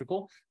right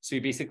ventricle. So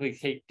you basically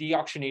take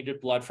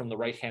deoxygenated blood from the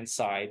right-hand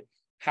side,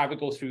 have it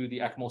go through the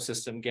ECMO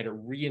system, get it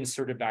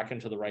reinserted back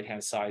into the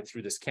right-hand side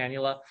through this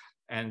cannula,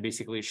 and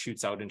basically it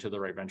shoots out into the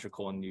right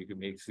ventricle, and you can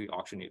basically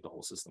oxygenate the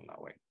whole system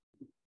that way.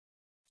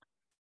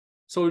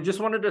 So we just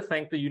wanted to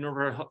thank the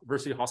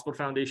University Hospital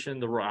Foundation,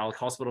 the Royal Alec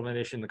Hospital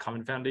Foundation, the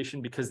Cummins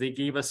Foundation, because they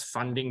gave us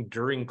funding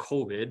during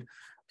COVID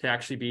to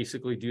actually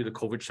basically do the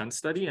COVID shunt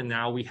study. And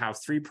now we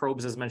have 3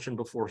 probes, as mentioned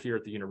before, here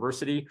at the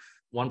university,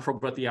 1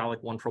 probe at the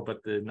Alec, 1 probe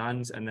at the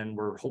Nuns, and then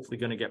we're hopefully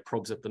going to get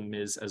probes at the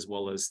MIS as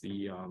well as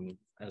the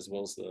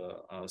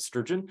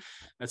Sturgeon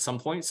at some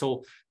point.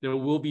 So there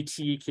will be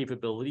TE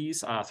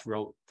capabilities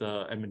throughout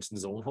the Edmonton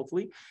zone,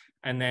 hopefully.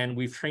 And then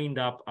we've trained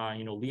up,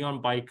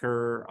 Leon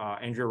Biker,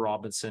 Andrea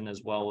Robinson,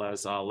 as well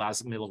as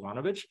Laz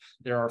Milanovic.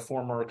 They're our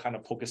former kind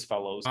of POCUS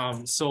fellows.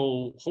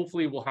 So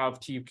hopefully we'll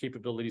have TU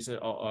capabilities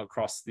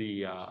across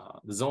the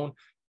zone,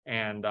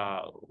 and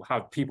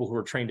have people who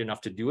are trained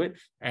enough to do it.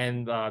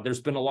 And there's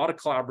been a lot of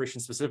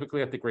collaboration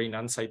specifically at the Grey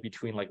Nun site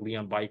between like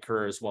Leon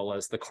Biker as well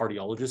as the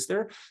cardiologist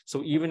there.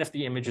 So even if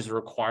the images are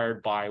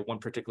required by one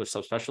particular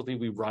subspecialty,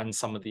 we run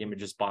some of the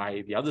images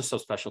by the other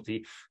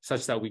subspecialty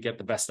such that we get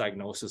the best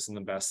diagnosis and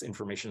the best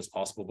information as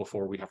possible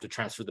before we have to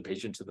transfer the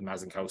patient to the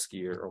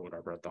Mazankowski or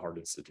whatever at the Heart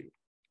Institute.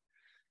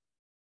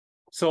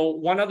 So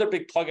one other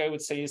big plug I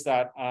would say is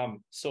that,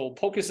 so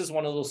POCUS is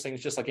one of those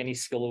things, just like any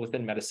skill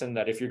within medicine,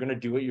 that if you're going to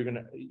do it,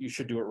 you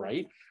should do it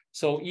right.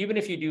 So even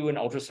if you do an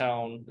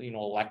ultrasound,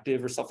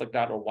 elective or stuff like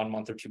that, or 1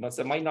 month or 2 months,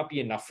 that might not be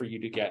enough for you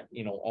to get,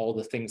 all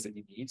the things that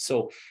you need.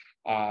 So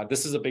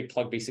this is a big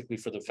plug basically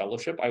for the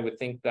fellowship. I would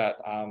think that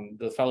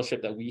the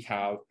fellowship that we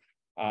have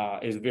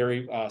is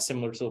very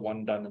similar to the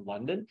one done in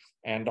London.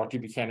 And Dr.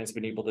 Buchanan's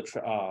been able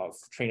to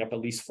train up at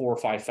least 4 or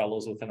 5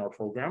 fellows within our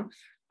program.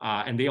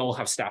 And they all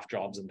have staff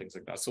jobs and things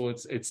like that. So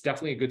it's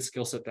definitely a good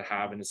skill set to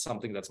have, and it's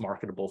something that's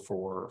marketable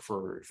for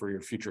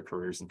your future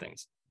careers and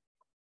things.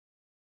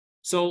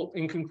 So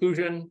in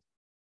conclusion,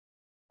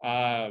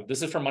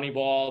 this is from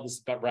Moneyball. This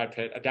is about Brad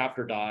Pitt, Adapt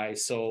or Die.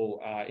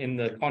 So in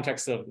the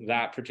context of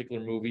that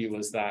particular movie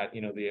was that,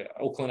 the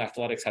Oakland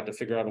Athletics had to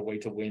figure out a way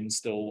to win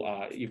still,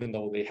 even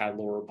though they had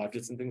lower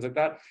budgets and things like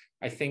that.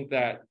 I think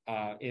that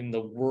in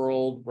the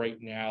world right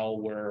now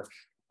where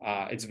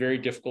it's very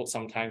difficult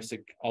sometimes to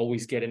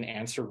always get an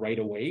answer right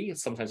away.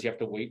 Sometimes you have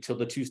to wait till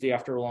the Tuesday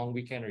after a long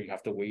weekend, or you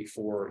have to wait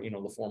for,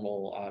 the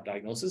formal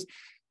diagnosis.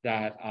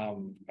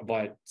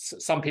 But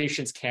some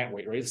patients can't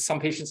wait, right? Some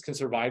patients can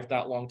survive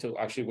that long to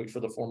actually wait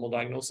for the formal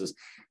diagnosis,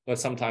 but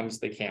sometimes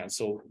they can't.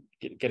 So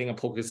getting a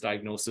POCUS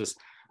diagnosis,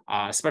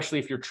 especially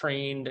if you're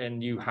trained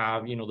and you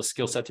have, the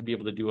skill set to be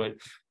able to do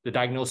it, the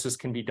diagnosis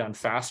can be done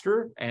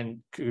faster and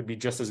could be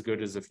just as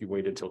good as if you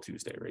waited till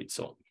Tuesday, right?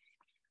 So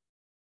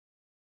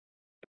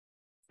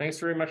thanks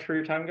very much for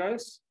your time,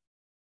 guys,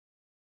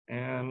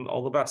 and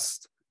all the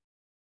best.